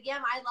really hit the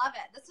gamut. I love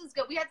it. This was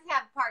good. We have to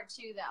have part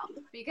 2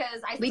 though,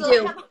 because I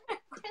still have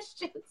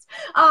questions.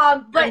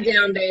 But I'm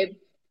down, babe.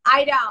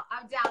 I know.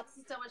 I'm down. This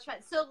is so much fun.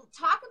 So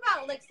talk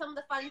about like some of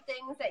the fun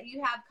things that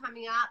you have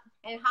coming up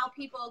and how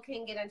people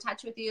can get in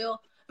touch with you.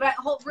 But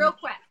real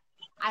quick,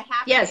 I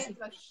have to give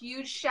a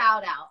huge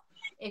shout out.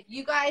 If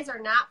you guys are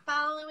not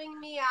following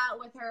me out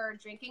with her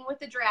Drinking with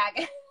the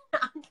Dragon,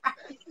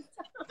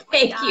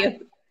 Thank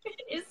you.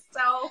 It's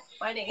so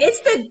funny.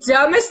 It's the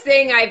dumbest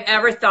thing I've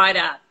ever thought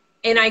of.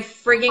 And I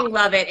frigging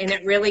love it. And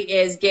it really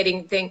is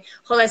getting thing.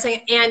 Hold on a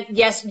second. And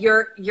yes,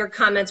 your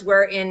comments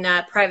were in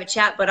private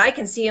chat, but I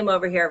can see them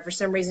over here. For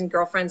some reason,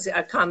 girlfriend's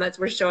comments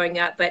were showing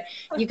up. But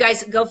you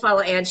guys go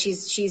follow Ann. she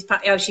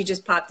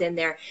just popped in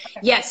there. Okay.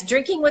 Yes,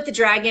 Drinking with the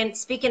Dragon.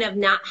 Speaking of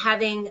not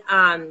having,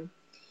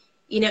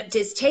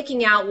 just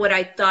taking out what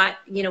I thought,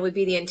 would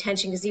be the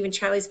intention, because even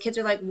Charlie's kids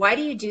are like, why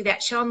do you do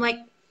that show? I'm like,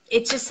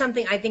 it's just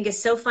something I think is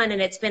so fun,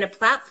 and it's been a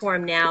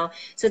platform now.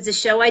 So it's a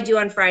show I do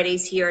on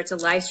Fridays here. It's a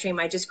live stream.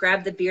 I just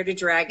grabbed the Bearded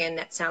Dragon.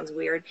 That sounds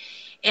weird.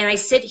 And I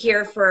sit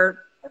here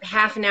for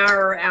half an hour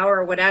or hour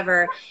or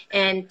whatever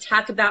and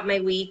talk about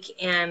my week.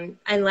 And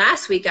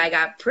last week I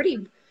got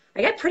pretty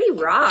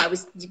raw. I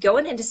was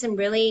going into some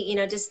really,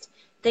 just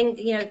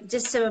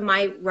some of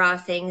my raw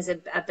things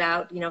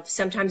about,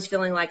 sometimes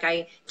feeling like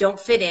I don't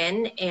fit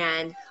in,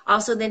 and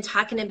also then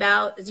talking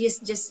about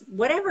just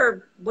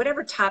whatever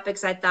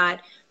topics I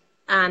thought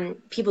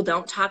people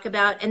don't talk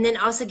about, and then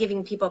also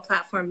giving people a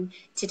platform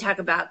to talk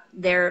about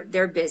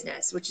their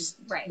business, which is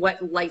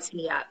what lights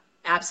me up.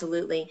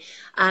 Absolutely.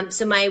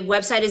 So my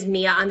website is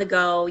Mia on the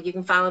Go. You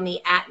can follow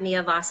me at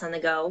Mia Voss on the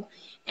Go.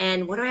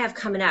 And what do I have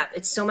coming up?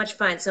 It's so much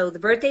fun. So the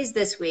birthday's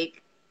this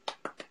week.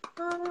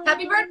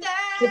 Happy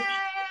birthday!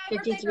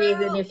 53 is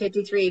the new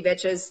 53,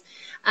 bitches.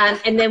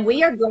 And then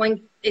we are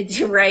going,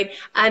 right,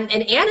 and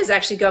Ann is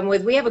actually going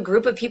with, we have a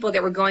group of people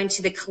that we're going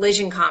to the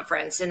Collision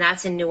Conference, and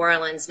that's in New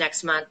Orleans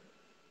next month.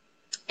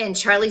 And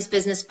Charlie's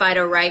Business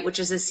Phyto Right, which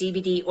is a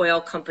CBD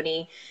oil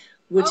company,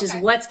 which is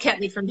what's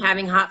kept me from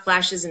having hot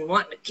flashes and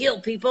wanting to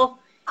kill people.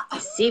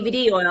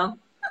 CBD oil.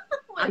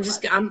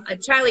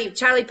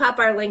 Charlie, pop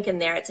our link in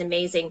there. It's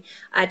amazing.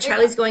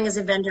 Charlie's going as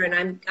a vendor,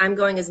 and I'm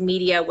going as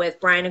media with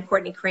Brian and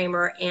Courtney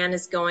Kramer. Ann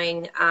is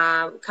going,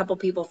 a couple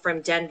people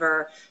from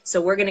Denver. So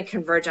we're going to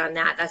converge on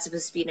that. That's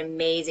supposed to be an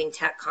amazing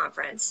tech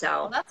conference.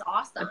 So that's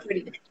awesome. I'm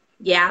pretty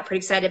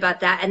excited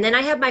about that. And then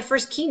I have my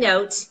first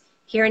keynote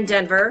here in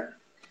Denver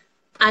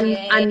on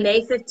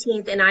May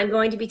 15th, and I'm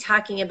going to be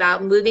talking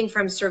about moving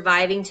from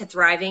surviving to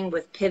thriving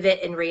with pivot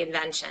and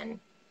reinvention.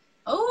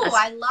 Oh,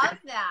 I love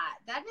that.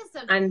 That is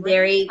a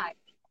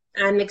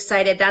I'm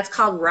excited. That's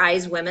called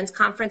Rise Women's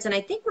Conference, and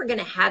I think we're going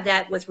to have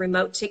that with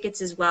remote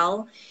tickets as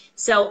well.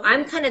 So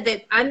I'm kind of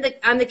I'm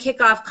the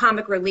kickoff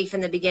comic relief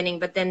in the beginning,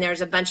 but then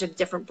there's a bunch of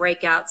different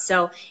breakouts.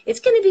 So it's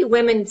going to be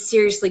women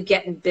seriously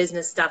getting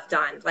business stuff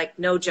done, like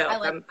no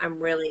joke. I'm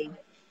really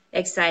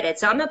excited.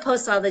 So I'm going to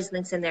post all these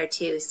links in there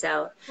too.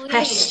 So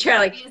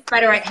Charlie,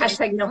 by the way,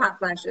 hashtag no hot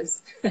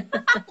flashes.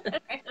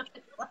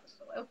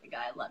 Oh my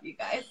God, I love you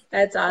guys.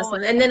 That's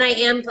awesome. And then I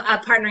am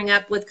partnering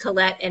up with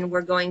Colette, and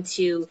we're going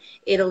to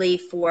Italy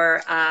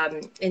for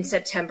in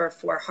September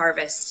for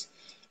Harvest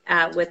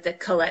with the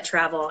Colette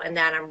travel, and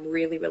that I'm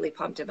really, really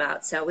pumped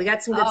about. So we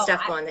got some good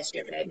stuff going this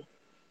year, babe.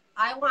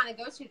 I want to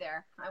go to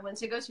there. I want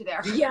to go to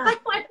there. Yeah. I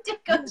want to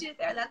go to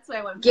there. That's what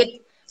I want.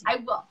 I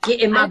will.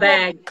 Get in my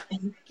bag.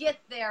 Get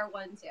there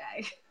one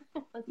day.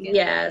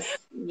 Yes.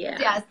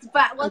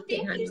 But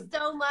thank you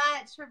so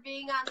much for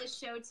being on the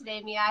show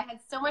today, Mia. I had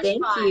so much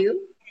fun. Thank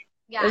you.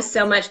 Yeah, it was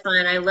so much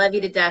fun. I love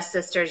you to death,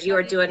 sisters. You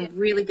are doing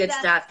really good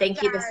stuff.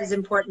 Thank you. This is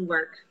important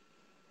work.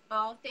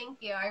 Oh, thank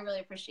you. I really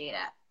appreciate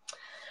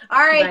it. All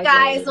right,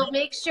 guys. Well,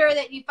 make sure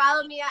that you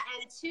follow Mia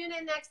and tune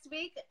in next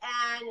week,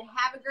 and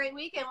have a great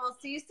week, and we'll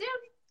see you soon.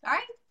 All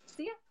right.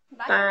 See ya.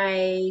 Bye.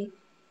 Bye.